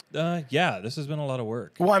 Yeah, this has been a lot of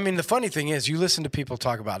work. Well, I mean, the funny thing is, you listen to people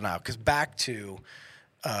talk about now, because back to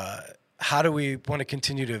how do we want to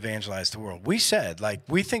continue to evangelize the world? We said, like,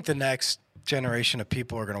 we think the next generation of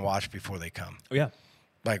people are going to watch before they come. Oh, yeah.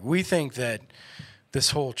 Like, we think that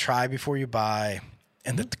this whole try before you buy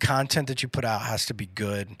and that the content that you put out has to be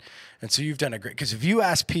good. And so you've done a great, because if you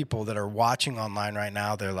ask people that are watching online right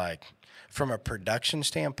now, they're like, from a production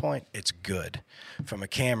standpoint, it's good. From a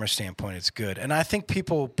camera standpoint, it's good. And I think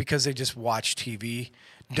people, because they just watch TV,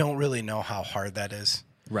 don't really know how hard that is.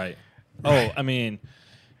 Right. Oh, I mean,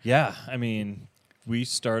 yeah. I mean,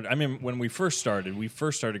 when we first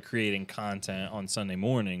started creating content on Sunday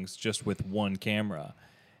mornings just with one camera.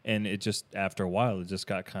 And it just, after a while, it just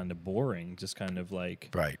got kind of boring, just kind of like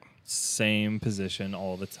Right. same position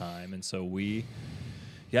all the time. And so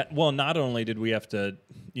not only did we have to,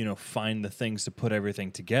 find the things to put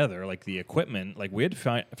everything together, like the equipment, like we had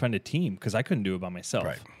to find a team because I couldn't do it by myself.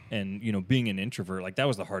 Right. And, being an introvert, like that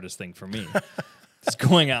was the hardest thing for me. Just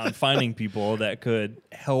going out and finding people that could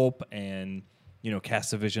help and,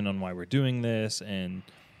 cast a vision on why we're doing this and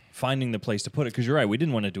finding the place to put it. Because you're right, we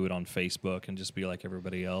didn't want to do it on Facebook and just be like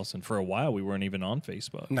everybody else. And for a while, we weren't even on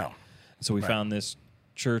Facebook. No. So we found this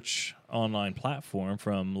church online platform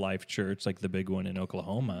from Life Church, like the big one in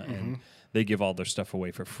Oklahoma, and they give all their stuff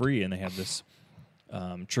away for free. And they have this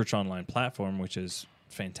church online platform, which is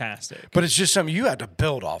fantastic. But it's just something you had to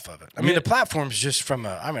build off of it. I mean, the platform's just I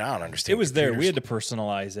don't understand. It was there. We had to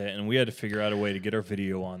personalize it, and we had to figure out a way to get our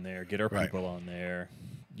video on there, get our people on there.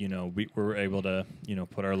 We were able to,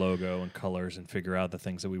 put our logo and colors and figure out the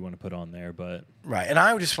things that we want to put on there. But right. And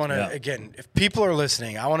I just want to, again, if people are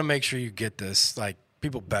listening, I want to make sure you get this. Like,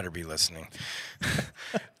 people better be listening.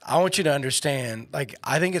 I want you to understand, like,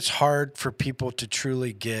 I think it's hard for people to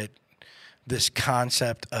truly get this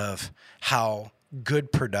concept of how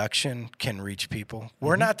good production can reach people.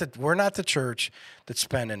 We're not the church that's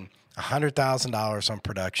spending $100,000 on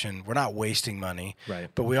production. We're not wasting money, right?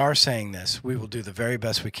 But we are saying this: we will do the very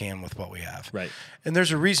best we can with what we have, right? And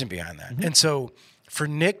there's a reason behind that. And so, for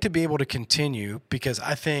Nick to be able to continue, because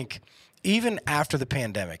I think even after the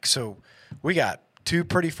pandemic, so we got 2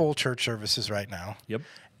 pretty full church services right now,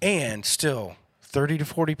 and still 30 to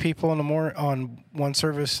 40 people on one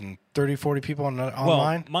service and 30 to 40 people online.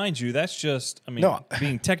 Well, mind you, that's just,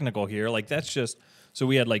 being technical here, like that's just, so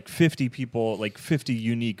we had like 50 people, like 50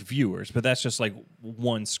 unique viewers, but that's just like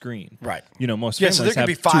one screen. Right. Most families so there could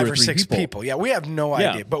be 5 or 6 people. Yeah, we have no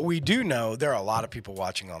idea, but we do know there are a lot of people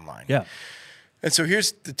watching online. Yeah. And so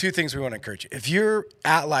here's the 2 things we want to encourage you. If you're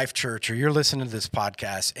at Life Church or you're listening to this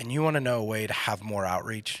podcast and you want to know a way to have more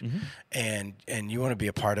outreach and you want to be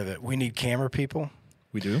a part of it, we need camera people.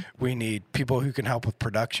 We do. We need people who can help with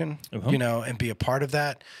production, and be a part of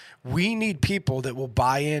that. We need people that will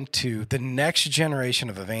buy into the next generation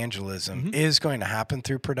of evangelism is going to happen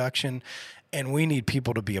through production, and we need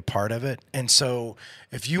people to be a part of it. And so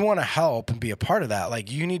if you want to help and be a part of that,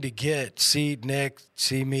 like, you need to see Nick,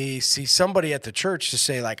 see me, see somebody at the church to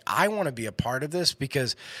say, like, I want to be a part of this,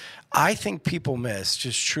 because I think people miss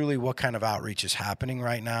just truly what kind of outreach is happening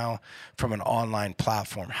right now from an online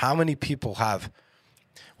platform. How many people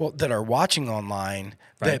that are watching online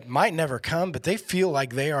that might never come, but they feel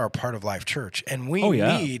like they are a part of Life Church. And we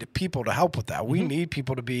need people to help with that. We need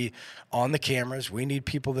people to be on the cameras. We need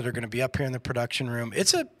people that are going to be up here in the production room.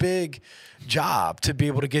 It's a big job to be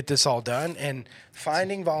able to get this all done. And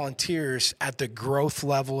finding volunteers at the growth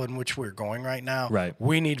level in which we're going right now,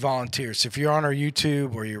 we need volunteers. If you're on our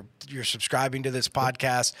YouTube or you're subscribing to this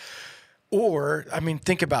podcast, or,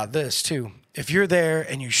 think about this too. If you're there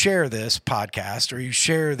and you share this podcast or you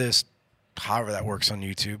share this, however that works on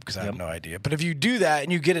YouTube, because I have no idea. But if you do that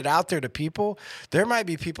and you get it out there to people, there might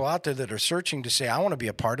be people out there that are searching to say, I want to be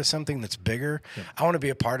a part of something that's bigger. I want to be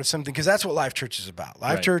a part of something, because that's what Life Church is about.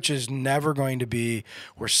 Life Church is never going to be,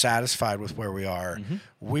 we're satisfied with where we are.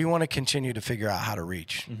 We want to continue to figure out how to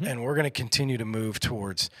reach. And we're going to continue to move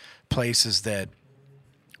towards places that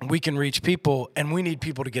we can reach people, and we need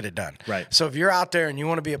people to get it done. Right. So if you're out there and you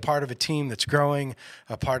want to be a part of a team that's growing,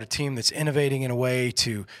 a part of a team that's innovating in a way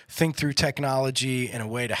to think through technology, in a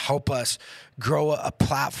way to help us grow a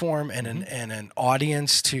platform and an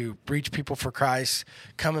audience to reach people for Christ,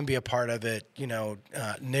 come and be a part of it.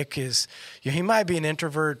 Nick is, he might be an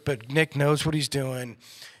introvert, but Nick knows what he's doing.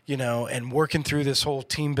 And working through this whole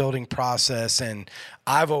team building process. And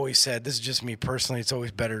I've always said, this is just me personally, it's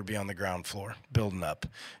always better to be on the ground floor, building up,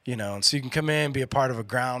 and so you can come in and be a part of a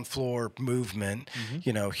ground floor movement,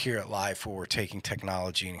 here at Life, where we're taking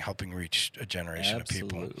technology and helping reach a generation of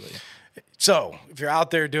people. So if you're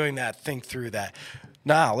out there doing that, think through that.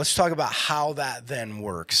 Now let's talk about how that then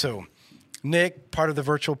works. So Nick, part of the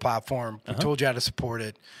virtual platform, we told you how to support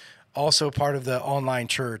it. Also part of the online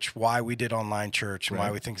church, why we did online church and why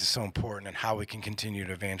we think it's so important and how we can continue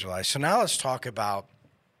to evangelize. So now let's talk about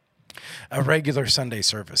a regular Sunday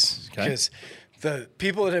service. Because the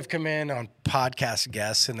people that have come in on podcast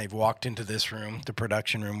guests and they've walked into this room, the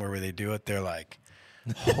production room where they do it, they're like,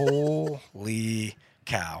 holy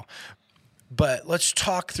cow. But let's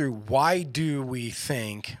talk through, why do we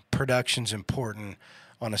think production's important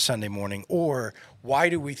on a Sunday morning? Or why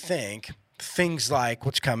do we think things like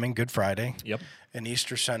what's coming, Good Friday, Yep. and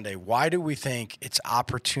Easter Sunday, why do we think it's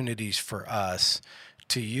opportunities for us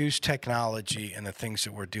to use technology and the things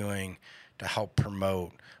that we're doing to help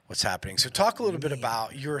promote what's happening? So talk a little bit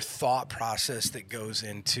about your thought process that goes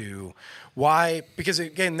into why, because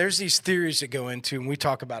again, there's these theories that go into, and we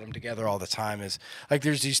talk about them together all the time, is like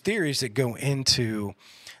there's these theories that go into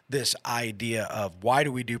this idea of why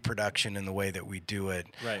do we do production in the way that we do it,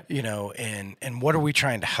 Right. And what are we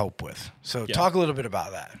trying to help with? So talk a little bit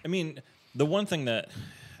about that. I mean, the one thing that,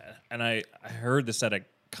 and I heard this at a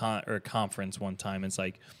conference one time, it's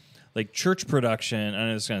like church production, I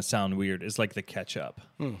know it's going to sound weird, is like the ketchup.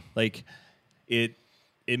 Like it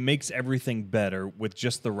makes everything better with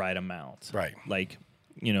just the right amount. Right. Like,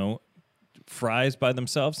 fries by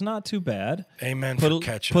themselves, not too bad. Amen Put for a,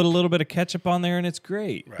 ketchup. Put a little bit of ketchup on there and it's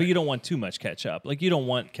great. Right. But you don't want too much ketchup. Like you don't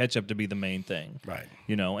want ketchup to be the main thing. Right.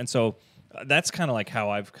 And so that's kind of like how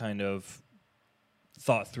I've kind of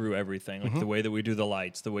thought through everything. Like the way that we do the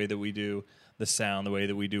lights, the way that we do the sound, the way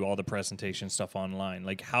that we do all the presentation stuff online.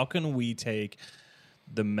 Like how can we take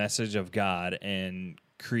the message of God and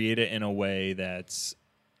create it in a way that's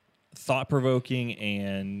thought-provoking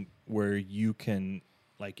and where you can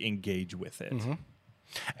like engage with it.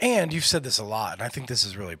 And you've said this a lot, and I think this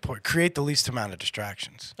is really important. Create the least amount of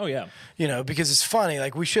distractions. Oh, yeah. Because it's funny,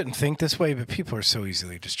 like we shouldn't think this way, but people are so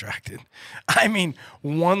easily distracted. I mean,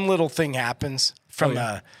 one little thing happens from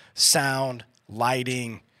sound,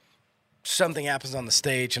 lighting, something happens on the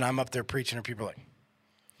stage, and I'm up there preaching, and people are like,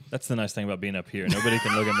 that's the nice thing about being up here. Nobody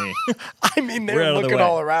can look at me. I mean, they're looking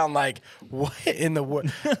all around like, what in the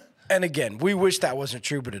world? And again, we wish that wasn't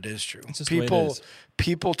true, but it is true. It's just the way it is.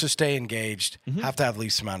 People to stay engaged have to have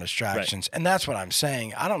least amount of distractions. Right. And that's what I'm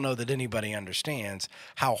saying. I don't know that anybody understands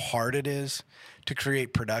how hard it is to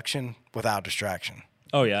create production without distraction.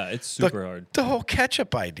 Oh, yeah. It's super hard. The whole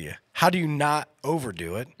ketchup idea. How do you not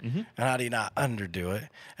overdo it? And how do you not underdo it?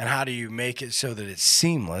 And how do you make it so that it's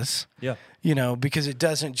seamless? Yeah. Because it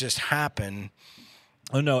doesn't just happen.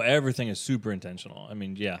 Oh, no. Everything is super intentional. I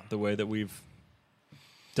mean, yeah, the way that we've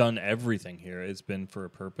done everything here, it's been for a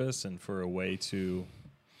purpose and for a way to,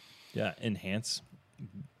 enhance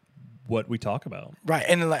what we talk about. Right.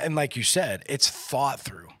 And like you said, it's thought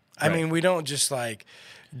through. I mean, we don't just like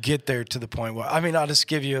get there to the point where, I'll just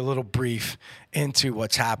give you a little brief into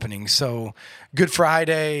what's happening. So Good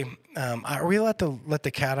Friday, are we let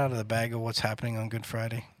the cat out of the bag of what's happening on Good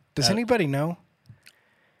Friday? Does anybody know?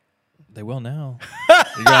 They will now. You're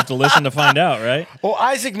going to have to listen to find out, right? Well,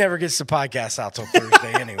 Isaac never gets the podcast out till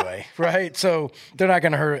Thursday anyway, right? So they're not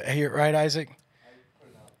going to hear it, right, Isaac?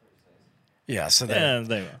 Yeah, so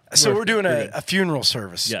we're doing a funeral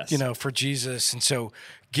service, yes. For Jesus. And so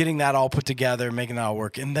getting that all put together, making that all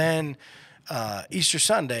work. And then Easter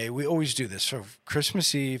Sunday, we always do this. So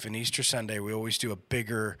Christmas Eve and Easter Sunday, we always do a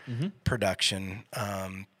bigger production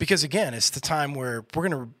because, again, it's the time where we're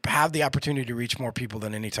going to have the opportunity to reach more people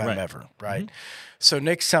than any time ever, right? So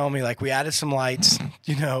Nick's telling me, like, we added some lights,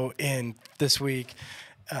 in this week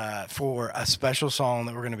for a special song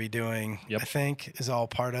that we're going to be doing, I think, is all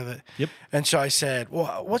part of it. Yep. And so I said,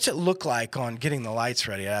 well, what's it look like on getting the lights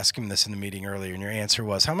ready? I asked him this in the meeting earlier, and your answer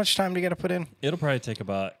was, how much time do you got to put in? It'll probably take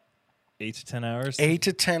about 8 to 10 hours. 8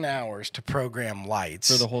 to 10 hours to program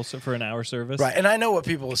lights for an hour service. Right. And I know what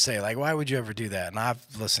people will say, like, why would you ever do that? And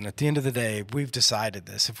listen, at the end of the day, we've decided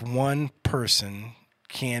this. If one person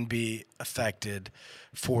can be affected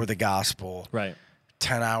for the gospel,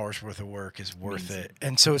 10 hours worth of work is worth it.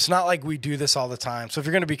 And so it's not like we do this all the time. So if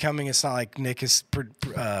you're going to be coming, it's not like Nick is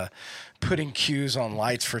putting cues on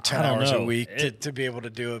lights for 10 hours a week to be able to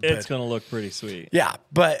do it. It's going to look pretty sweet. Yeah,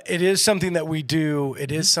 but it is something that we do.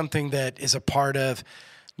 It is something that is a part of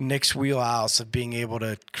Nick's wheelhouse of being able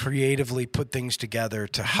to creatively put things together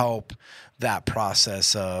to help that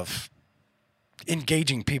process of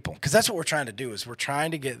engaging people. Because that's what we're trying to do, is we're trying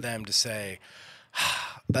to get them to say,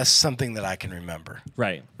 that's something that I can remember.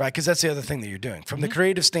 Right. Because that's the other thing that you're doing. From the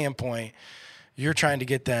creative standpoint, you're trying to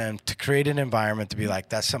get them to create an environment to be like,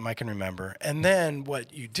 that's something I can remember. And then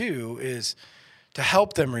what you do is to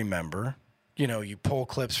help them remember, you pull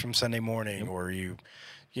clips from Sunday morning or you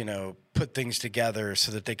put things together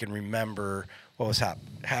so that they can remember what was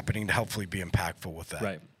happening to hopefully be impactful with that.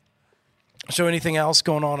 Right. So anything else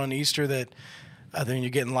going on Easter that other than you're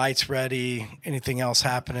getting lights ready, anything else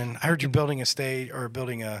happening? I heard you're building a stage or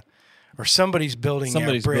somebody's building a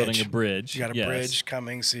bridge. Building a bridge. You got a bridge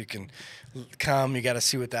coming, so you can come. You got to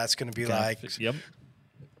see what that's going to be like. Yep.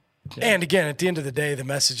 And again, at the end of the day, the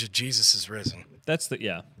message of Jesus is risen. That's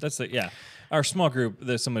our small group.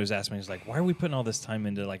 There's somebody who's asked me, is like, why are we putting all this time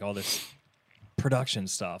into like all this production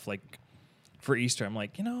stuff, like for Easter? I'm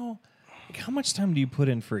like, how much time do you put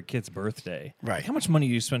in for a kid's birthday? Right. Like, how much money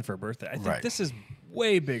do you spend for a birthday? I think Right. this is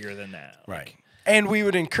way bigger than that. Right. And we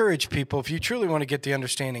would encourage people, if you truly want to get the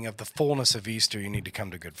understanding of the fullness of Easter, you need to come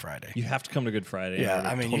to Good Friday. You have to come to Good Friday. in Yeah, order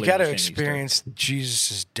I mean, totally you got to understand Easter. experience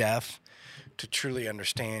Jesus' death to truly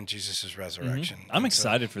understand Jesus' resurrection. I'm And so-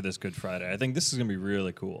 excited for this Good Friday. I think this is going to be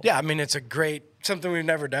really cool. Yeah, I mean, it's something we've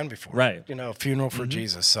never done before. Right. A funeral for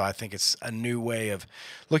Jesus. So I think it's a new way of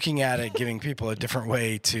looking at it, giving people a different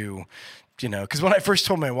way to, because when I first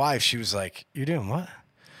told my wife, she was like, "You're doing what?"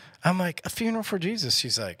 I'm like, "A funeral for Jesus."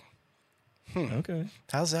 She's like, Okay.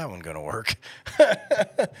 "How's that one going to work?"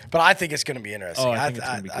 But I think it's going to be interesting. Oh, I think it's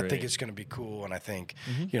gonna be I think great. it's going to be cool. And I think,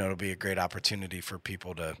 it'll be a great opportunity for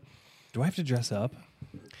people to. Do I have to dress up?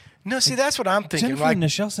 No, see, that's what I'm thinking. Jennifer and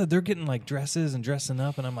Nichelle said they're getting like dresses and dressing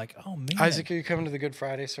up, and I'm like, oh man. Isaac, are you coming to the Good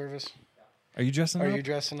Friday service? Are you dressing Are up? you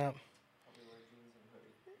dressing up?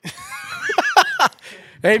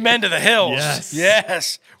 Amen to the hills.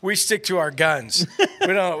 Yes. We stick to our guns. We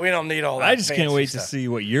don't need all that. I just can't fancy wait stuff. to see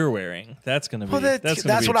what you're wearing. That's gonna be. Well, that's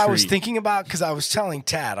gonna be what a I was treat. thinking about, because I was telling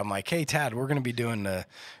Tad, I'm like, "Hey, Tad, we're going to be doing the,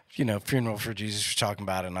 funeral for Jesus we're talking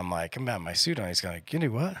about," and I'm like, "I'm about my suit on." He's like, "You know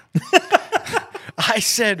what?" I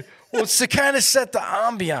said, "Well, it's to kind of set the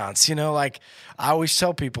ambiance, like I always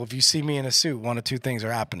tell people, if you see me in a suit, one of two things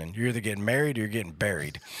are happening. You're either getting married or you're getting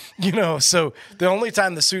buried, So the only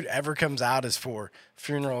time the suit ever comes out is for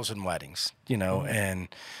funerals and weddings, and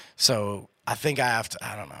so I think I have to.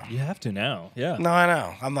 I don't know. You have to now. Yeah. No, I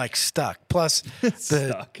know. I'm like stuck. Plus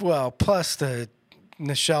Stuck. plus the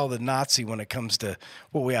Nichelle, the Nazi, when it comes to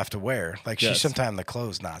what we have to wear. Like she's Yes. sometimes the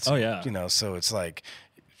clothes Nazi. Oh, yeah. So it's like,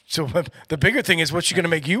 so the bigger thing is, what's she going to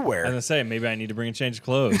make you I was wear? gonna say maybe I need to bring a change of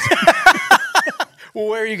clothes. Well,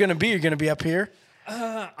 where are you going to be? You're going to be up here?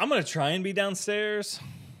 I'm gonna try and be downstairs.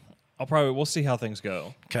 We'll see how things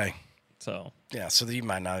go. Okay. So Yeah, so that you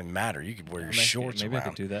might not even matter. You could wear your shorts maybe around. I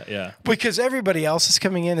could do that. Yeah. Because everybody else is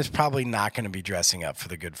coming in is probably not going to be dressing up for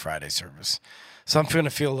the Good Friday service. So I'm going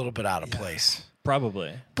to feel a little bit out of place.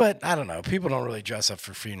 Probably. But I don't know. People don't really dress up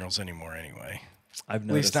for funerals anymore anyway. I've At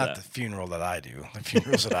noticed least not that. the funeral that I do. The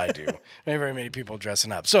funerals that I do. Not very many people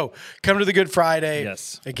dressing up. So come to the Good Friday.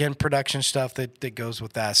 Yes. Again, production stuff that goes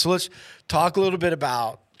with that. So let's talk a little bit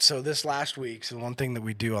about, so this last week, so one thing that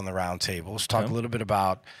we do on the round table, let's talk a little bit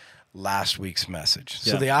about last week's message.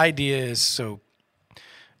 So Yeah. the idea is,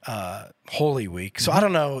 Holy Week. So I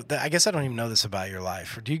don't know. I guess I don't even know this about your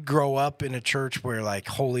life. Or do you grow up in a church where like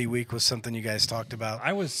Holy Week was something you guys talked about?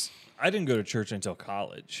 I didn't go to church until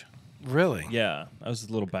college. Really? Yeah, I was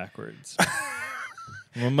a little backwards.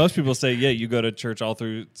 Well, most people say, yeah, you go to church all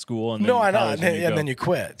through school, and then No, I know. college, And then you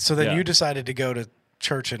quit. So then Yeah. you decided to go to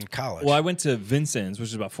church in college. Well, I went to Vincent's, which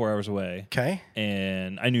is about 4 hours away. Okay.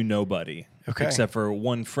 And I knew nobody. Okay. Except for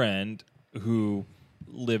one friend who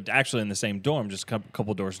lived actually in the same dorm, just a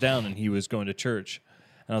couple doors down, and he was going to church.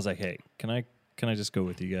 And I was like, hey, can I just go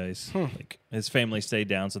with you guys? Like, his family stayed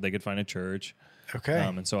down so they could find a church. Okay.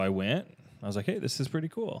 And so I went. I was like, hey, this is pretty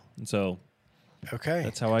cool. And so Okay.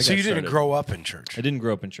 That's how I So got you didn't started. grow up in church. I didn't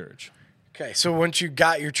grow up in church. Okay. So once you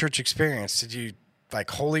got your church experience, did you like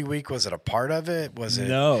Holy Week? Was it a part of it? Was it?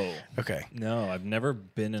 No. Okay. No, I've never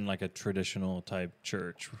been in like a traditional type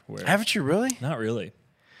church where Haven't you really? not really.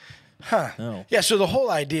 Huh. No. Yeah. So the whole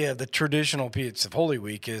idea of the traditional piece of Holy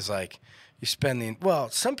Week is like you spend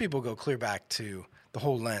some people go clear back to the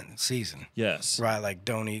whole Lent season. Yes. Right, like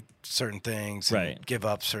don't eat certain things, and Right. give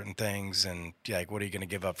up certain things, and like what are you going to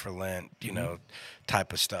give up for Lent?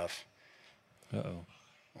 Type of stuff. Uh-oh.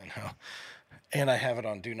 I know. And I have it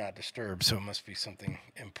on Do Not Disturb, so it must be something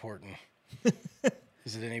important.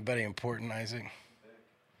 Is it anybody important, Isaac?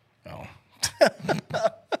 Oh.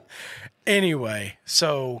 Anyway,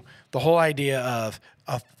 so the whole idea of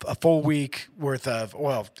a full week worth of,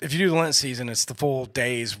 well, if you do the Lent season, it's the full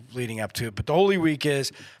days leading up to it. But the Holy Week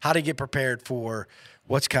is how to get prepared for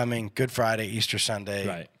what's coming, Good Friday, Easter Sunday.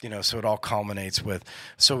 Right. So it all culminates with.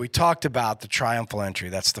 So we talked about the triumphal entry.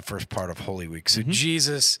 That's the first part of Holy Week. So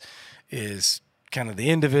Jesus is kind of the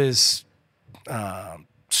end of his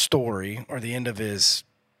story, or the end of his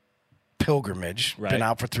pilgrimage. Right. Been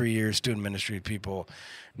out for 3 years doing ministry to people.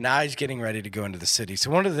 Now he's getting ready to go into the city. So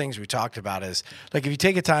one of the things we talked about is, like, if you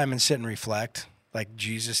take a time and sit and reflect like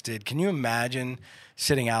Jesus did, can you imagine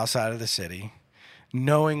sitting outside of the city,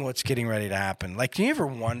 knowing what's getting ready to happen? Like, can you ever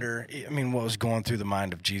wonder, what was going through the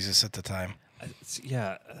mind of Jesus at the time?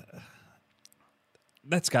 Yeah.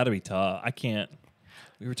 That's got to be tough. I can't.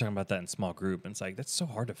 We were talking about that in small group, and it's like, that's so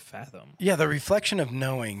hard to fathom. Yeah, the reflection of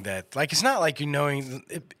knowing that, like, it's not like you knowing,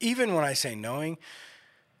 even when I say knowing,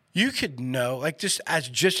 you could know, like, just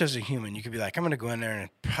as a human, you could be like, I'm going to go in there and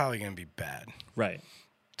it's probably going to be bad. Right.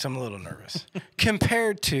 so I'm a little nervous.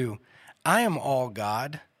 Compared to, I am all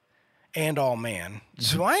God and all man.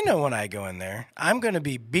 So I know when I go in there, I'm going to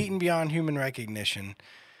be beaten beyond human recognition,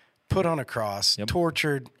 put on a cross,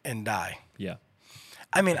 tortured, and die. Yeah.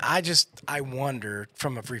 I mean, I wonder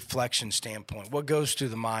from a reflection standpoint, what goes through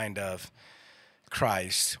the mind of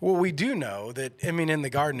Christ? Well, we do know that, I mean, in the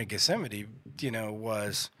Garden of Gethsemane,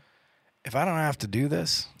 was, if I don't have to do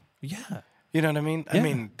this. Yeah. You know what I mean? Yeah. I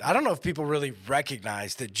mean, I don't know if people really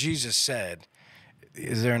recognize that Jesus said,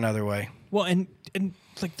 is there another way? Well, and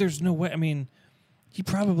like, there's no way. I mean, he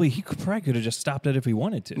probably could have just stopped it if he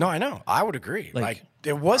wanted to. No, I know. I would agree. Like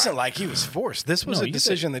it wasn't like he was forced. This was a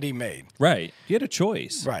decision that he made. Right. He had a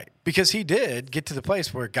choice. Right. Because he did get to the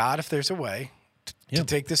place where, God, if there's a way to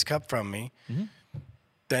take this cup from me,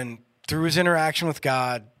 then through his interaction with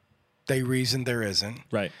God, they reasoned there isn't.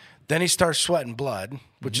 Right. Then he starts sweating blood,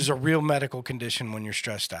 which is a real medical condition when you're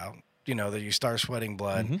stressed out, that you start sweating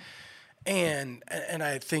blood. And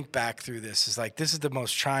I think back through this, is like, this is the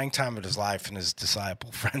most trying time of his life, and his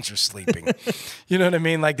disciple friends are sleeping. You know what I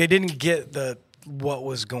mean? Like, they didn't get what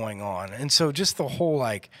was going on. And so just the whole,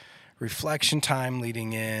 like, reflection time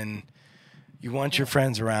leading in, you want your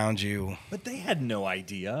friends around you. But they had no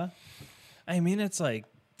idea. I mean, it's like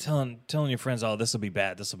telling your friends, oh, this will be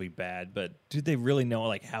bad. But do they really know,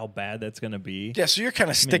 like, how bad that's going to be? Yeah, so you're kind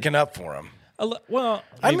of sticking up for them. Well,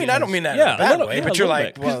 I mean, I don't mean that in a bad way, but you're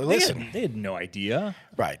like, well, listen. They had no idea.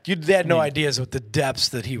 Right. They had no ideas of the depths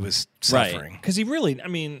that he was suffering. Because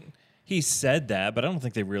he said that, but I don't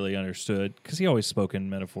think they really understood, because he always spoke in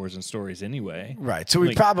metaphors and stories anyway. Right. So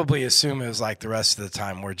we probably assume it was like the rest of the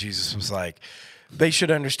time where Jesus was like, they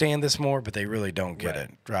should understand this more, but they really don't get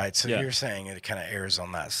it. Right. So you're saying it kind of errs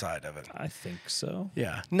on that side of it. I think so.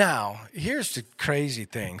 Yeah. Now, here's the crazy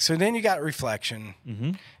thing. So then you got reflection.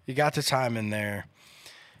 You got the time in there.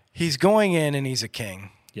 He's going in and he's a king.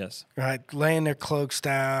 Yes. Right. Laying their cloaks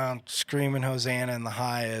down, screaming Hosanna in the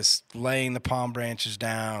highest, laying the palm branches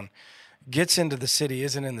down, gets into the city,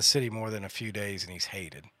 isn't in the city more than a few days, and he's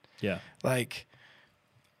hated. Yeah. Like,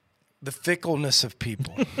 the fickleness of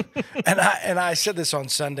people. and I said this on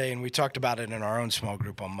Sunday, and we talked about it in our own small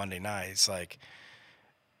group on Monday night. It's like,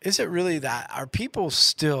 is it really that? Are people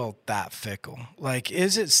still that fickle? Like,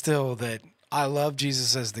 is it still that I love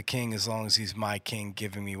Jesus as the king as long as he's my king,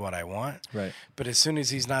 giving me what I want? Right. But as soon as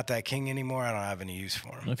he's not that king anymore, I don't have any use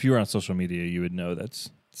for him. If you were on social media, you would know that's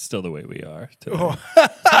still the way we are today.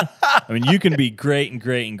 I mean, you can be great,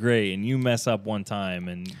 and you mess up one time,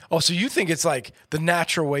 and so you think it's like the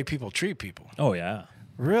natural way people treat people? Oh yeah,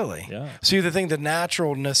 really? Yeah. So you think the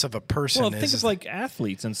naturalness of a person? Well, think of like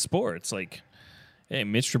athletes and sports. Like, hey,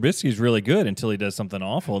 Mitch Trubisky's really good until he does something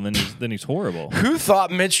awful, and then he's horrible. Who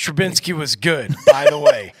thought Mitch Trubisky was good? By the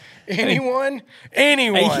way, anyone? Hey,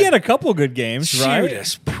 he had a couple good games, right?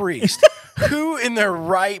 Judas Priest. Who in their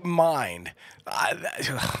right mind?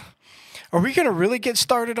 Are we going to really get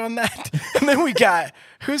started on that? And then we got,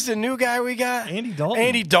 who's the new guy we got? Andy Dalton.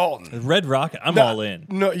 Andy Dalton. Red Rocket. I'm all in.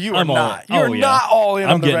 No, you are I'm not. You're not all in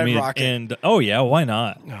on the Red Rocket. And oh yeah, why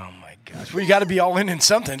not? Oh my gosh. Well, you got to be all in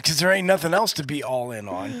something, because there ain't nothing else to be all in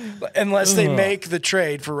on unless they make the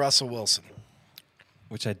trade for Russell Wilson.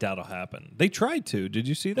 Which I doubt will happen. They tried to. Did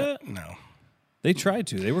you see that? No. They tried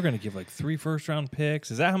to. They were going to give like 3 first-round picks.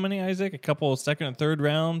 Is that how many, Isaac? A couple of second and third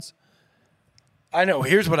rounds? I know.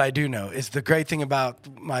 Here's what I do know. Is the great thing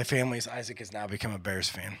about my family is Isaac has now become a Bears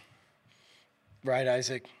fan. Right,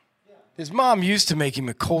 Isaac? Yeah. His mom used to make him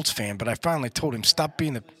a Colts fan, but I finally told him, stop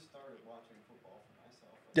being the...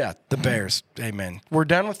 Yeah, the Bears. Amen. We're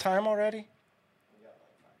done with time already?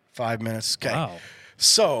 5 minutes. Okay. Wow.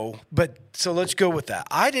 So let's go with that.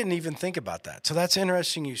 I didn't even think about that. So that's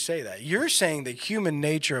interesting you say that. You're saying the human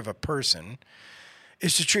nature of a person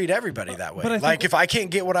is to treat everybody that way. Like, if I can't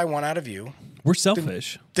get what I want out of you, we're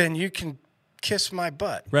selfish. Then you can kiss my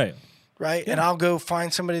butt. Right. Right? Yeah. And I'll go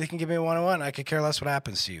find somebody that can give me what I want, and I could care less what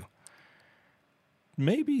happens to you.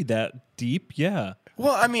 Maybe that deep, yeah.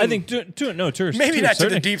 Well, I mean, I think maybe not to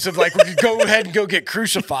the deeps of like, we could go ahead and go get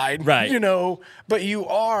crucified, right? But you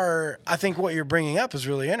are. I think what you're bringing up is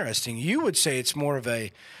really interesting. You would say it's more of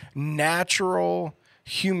a natural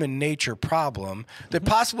human nature problem that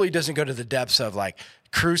possibly doesn't go to the depths of like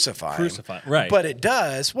crucifying, right? But it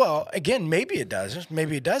does. Well, again, maybe it does,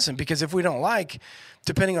 maybe it doesn't, because if we don't like,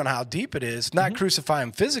 depending on how deep it is, not crucify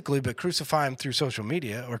him physically, but crucify him through social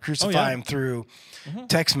media, or crucify him through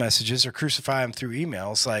text messages, or crucify him through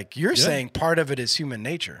emails. Like you're saying, part of it is human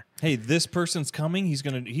nature. Hey, this person's coming. He's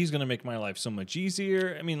gonna make my life so much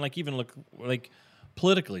easier. I mean, like even look like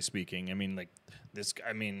politically speaking. I mean, like this.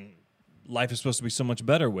 I mean, life is supposed to be so much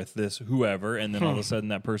better with this whoever, and then all of a sudden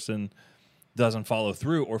that person doesn't follow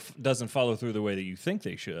through or doesn't follow through the way that you think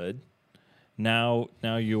they should, now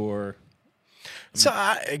you're So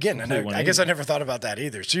I guess I never thought about that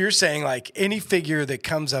either. So you're saying like any figure that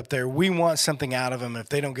comes up there, we want something out of them. If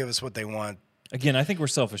they don't give us what they want, again, I think we're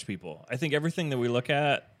selfish people. I think everything that we look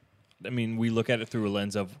at, we look at it through a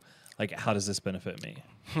lens of like, how does this benefit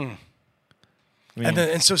me?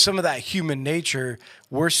 And so some of that human nature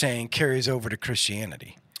we're saying carries over to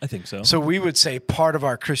Christianity. I think so. So we would say part of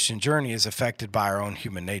our Christian journey is affected by our own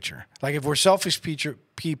human nature. Like if we're selfish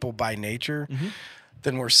people by nature,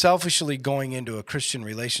 then we're selfishly going into a Christian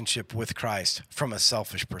relationship with Christ from a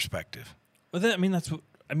selfish perspective. Well,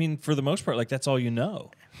 for the most part, like that's all you know.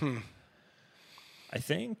 I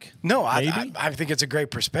think. No, I think it's a great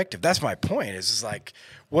perspective. That's my point. Is like,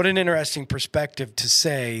 what an interesting perspective to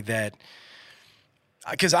say that.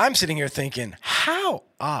 Because I'm sitting here thinking, how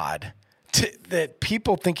odd that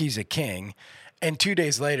people think he's a king, and 2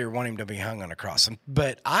 days later want him to be hung on a cross.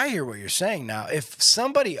 But I hear what you're saying now. If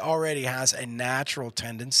somebody already has a natural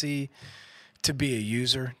tendency to be a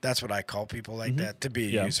user, that's what I call people like that, to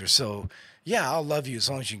be a user. So, yeah, I'll love you as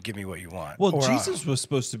long as you can give me what you want. Well, Jesus was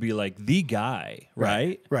supposed to be like the guy,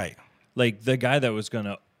 right? Right. Like the guy that was going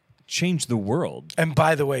to change the world. And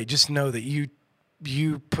by the way, just know that you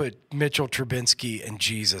put Mitchell Trubinsky and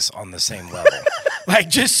Jesus on the same level.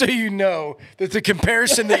 Like, just so you know that the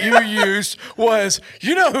comparison that you used was,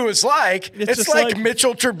 you know who it's like? It's like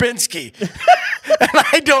Mitchell Trubinsky. And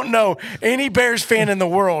I don't know any Bears fan in the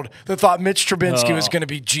world that thought Mitch Trubinsky was going to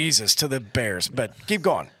be Jesus to the Bears. But keep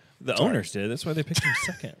going. The owners did. That's why they picked him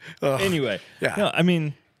second. Anyway. Yeah.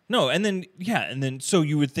 No, and then so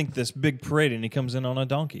you would think this big parade and he comes in on a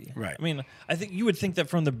donkey. Right. I think you would think that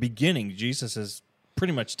from the beginning, Jesus is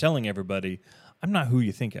pretty much telling everybody, I'm not who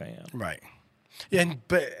you think I am. Right. And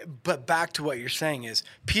but back to what you're saying is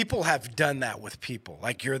people have done that with people.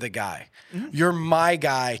 Like you're the guy. You're my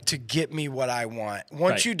guy to get me what I want.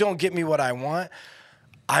 Once you don't get me what I want,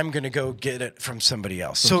 I'm going to go get it from somebody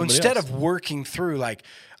else. So instead of working through like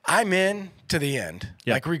I'm in to the end,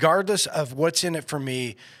 like regardless of what's in it for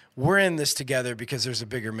me, we're in this together because there's a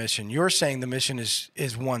bigger mission. You're saying the mission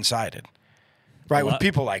is one-sided. Right, with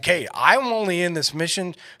people like, hey, I'm only in this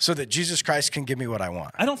mission so that Jesus Christ can give me what I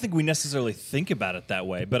want. I don't think we necessarily think about it that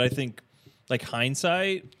way, but I think, like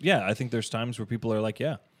hindsight, I think there's times where people are like,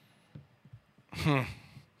 yeah.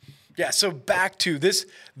 Yeah, so back to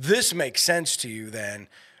this makes sense to you then,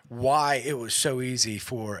 why it was so easy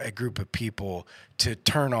for a group of people to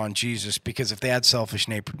turn on Jesus, because if they had selfish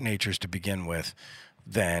natures to begin with,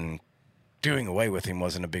 then doing away with him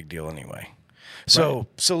wasn't a big deal anyway. So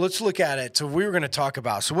let's look at it. So we were going to talk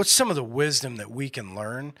about, so what's some of the wisdom that we can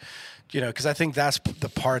learn? Because I think that's the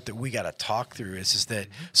part that we got to talk through is that,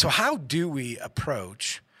 so how do we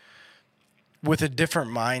approach with a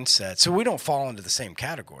different mindset so we don't fall into the same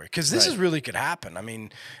category? Because this is really could happen.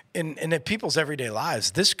 In people's everyday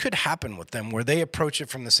lives, this could happen with them where they approach it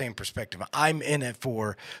from the same perspective. I'm in it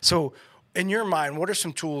for, so in your mind, what are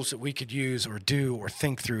some tools that we could use or do or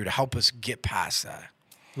think through to help us get past that?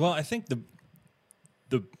 Well, I think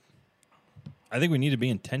I think we need to be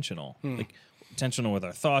intentional, like intentional with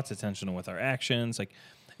our thoughts, intentional with our actions, like,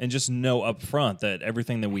 and just know up front that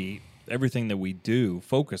everything that we do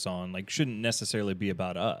focus on, like, shouldn't necessarily be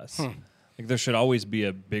about us. Like, there should always be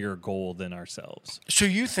a bigger goal than ourselves. So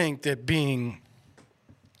you think that being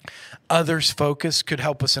others focused could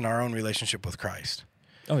help us in our own relationship with Christ?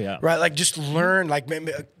 Oh yeah, right. Like just learn. Like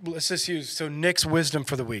maybe, let's just use Nick's wisdom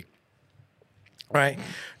for the week. Right?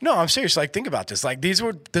 No, I'm serious. Like, think about this. Like, this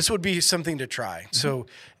would be something to try. So,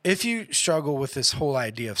 if you struggle with this whole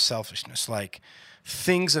idea of selfishness, like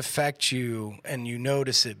things affect you and you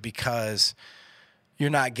notice it because you're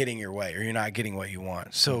not getting your way or you're not getting what you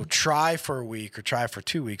want. So, try for a week or try for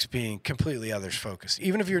 2 weeks being completely others focused,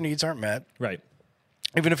 even if your needs aren't met. Right.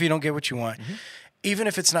 Even if you don't get what you want. Even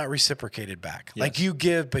if it's not reciprocated back. Like, you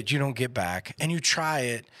give, but you don't get back, and you try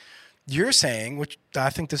it. You're saying, which I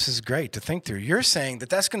think this is great to think through, you're saying that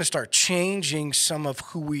that's going to start changing some of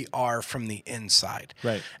who we are from the inside.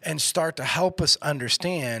 Right. And start to help us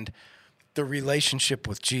understand the relationship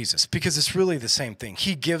with Jesus, because it's really the same thing.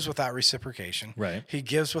 He gives without reciprocation. Right. He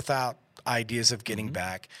gives without ideas of getting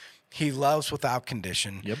back. He loves without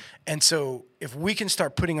condition. Yep. And so if we can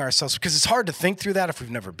start putting ourselves, because it's hard to think through that if we've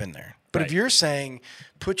never been there. But if you're saying,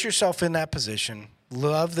 put yourself in that position,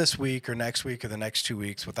 love this week or next week or the next 2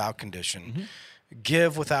 weeks without condition,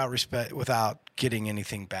 give without respect, without getting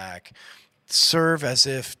anything back, serve as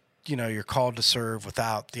if, you're called to serve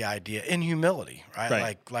without the idea, in humility,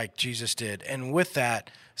 right? Like Jesus did. And with that,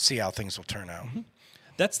 see how things will turn out.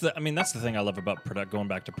 That's the thing I love about going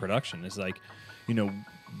back to production is like,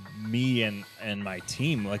 me and my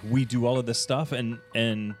team, like we do all of this stuff,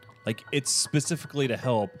 and like it's specifically to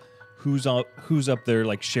help who's up there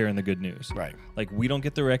like sharing the good news. Right. Like we don't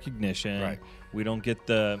get the recognition. Right. We don't get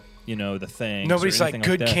the the thing. Nobody's like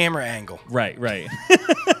good camera angle. Right. Right.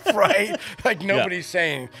 Like nobody's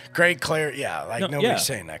saying great clarity. Yeah. Like nobody's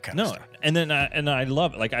saying that kind of stuff. And then I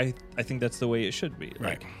love it. Like I think that's the way it should be.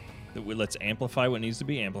 Right. Like, let's amplify what needs to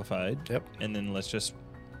be amplified. Yep. And then let's just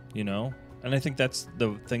and I think that's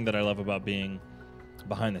the thing that I love about being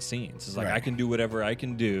behind the scenes. Is like I can do whatever I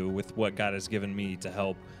can do with what God has given me to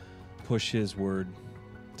help push His word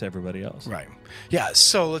to everybody else. Right. Yeah.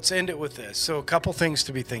 So let's end it with this. So a couple things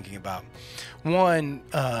to be thinking about. One,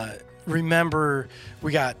 remember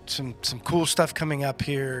we got some cool stuff coming up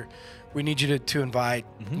here. We need you to invite.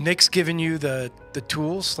 Nick's giving you the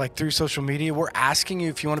tools like through social media. We're asking you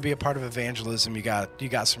if you want to be a part of evangelism. You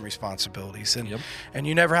got some responsibilities, and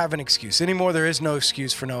you never have an excuse anymore. There is no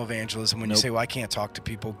excuse for no evangelism when you say, "Well, I can't talk to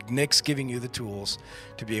people." Nick's giving you the tools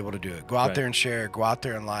to be able to do it. Go out there and share. Go out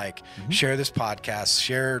there and share this podcast.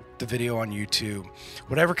 Share the video on YouTube.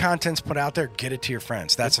 Whatever content's put out there, get it to your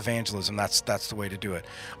friends. That's evangelism. That's the way to do it.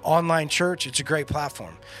 Online church, it's a great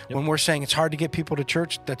platform. When we're saying it's hard to get people to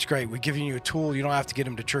church, that's great. We're giving you a tool. You don't have to get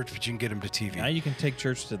them to church, but you can get them to TV. Now you can take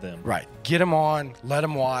church to them. Right. Get them on. Let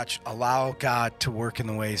them watch. Allow God to work in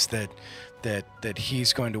the ways that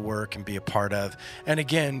He's going to work and be a part of. And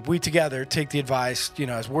again, we together take the advice,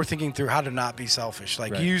 as we're thinking through how to not be selfish.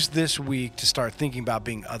 Use this week to start thinking about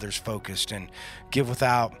being others focused and give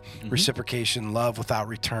without reciprocation, love without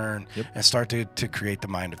return, and start to create the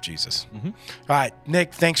mind of Jesus. All right,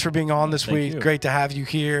 Nick, thanks for being on this week. Great to have you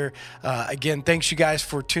here. Again, thanks you guys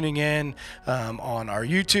for tuning in on our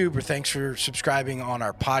YouTube, or thanks for subscribing on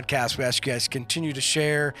our podcast. We ask you guys to continue to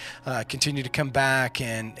share, continue to come back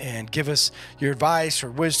and give us your advice or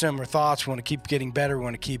wisdom or thoughts. We want to keep getting better. We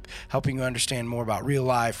want to keep helping you understand more about real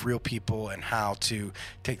life, real people, and how to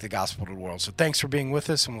take the gospel to the world. So thanks for being with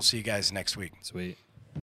us, and we'll see you guys next week. Sweet.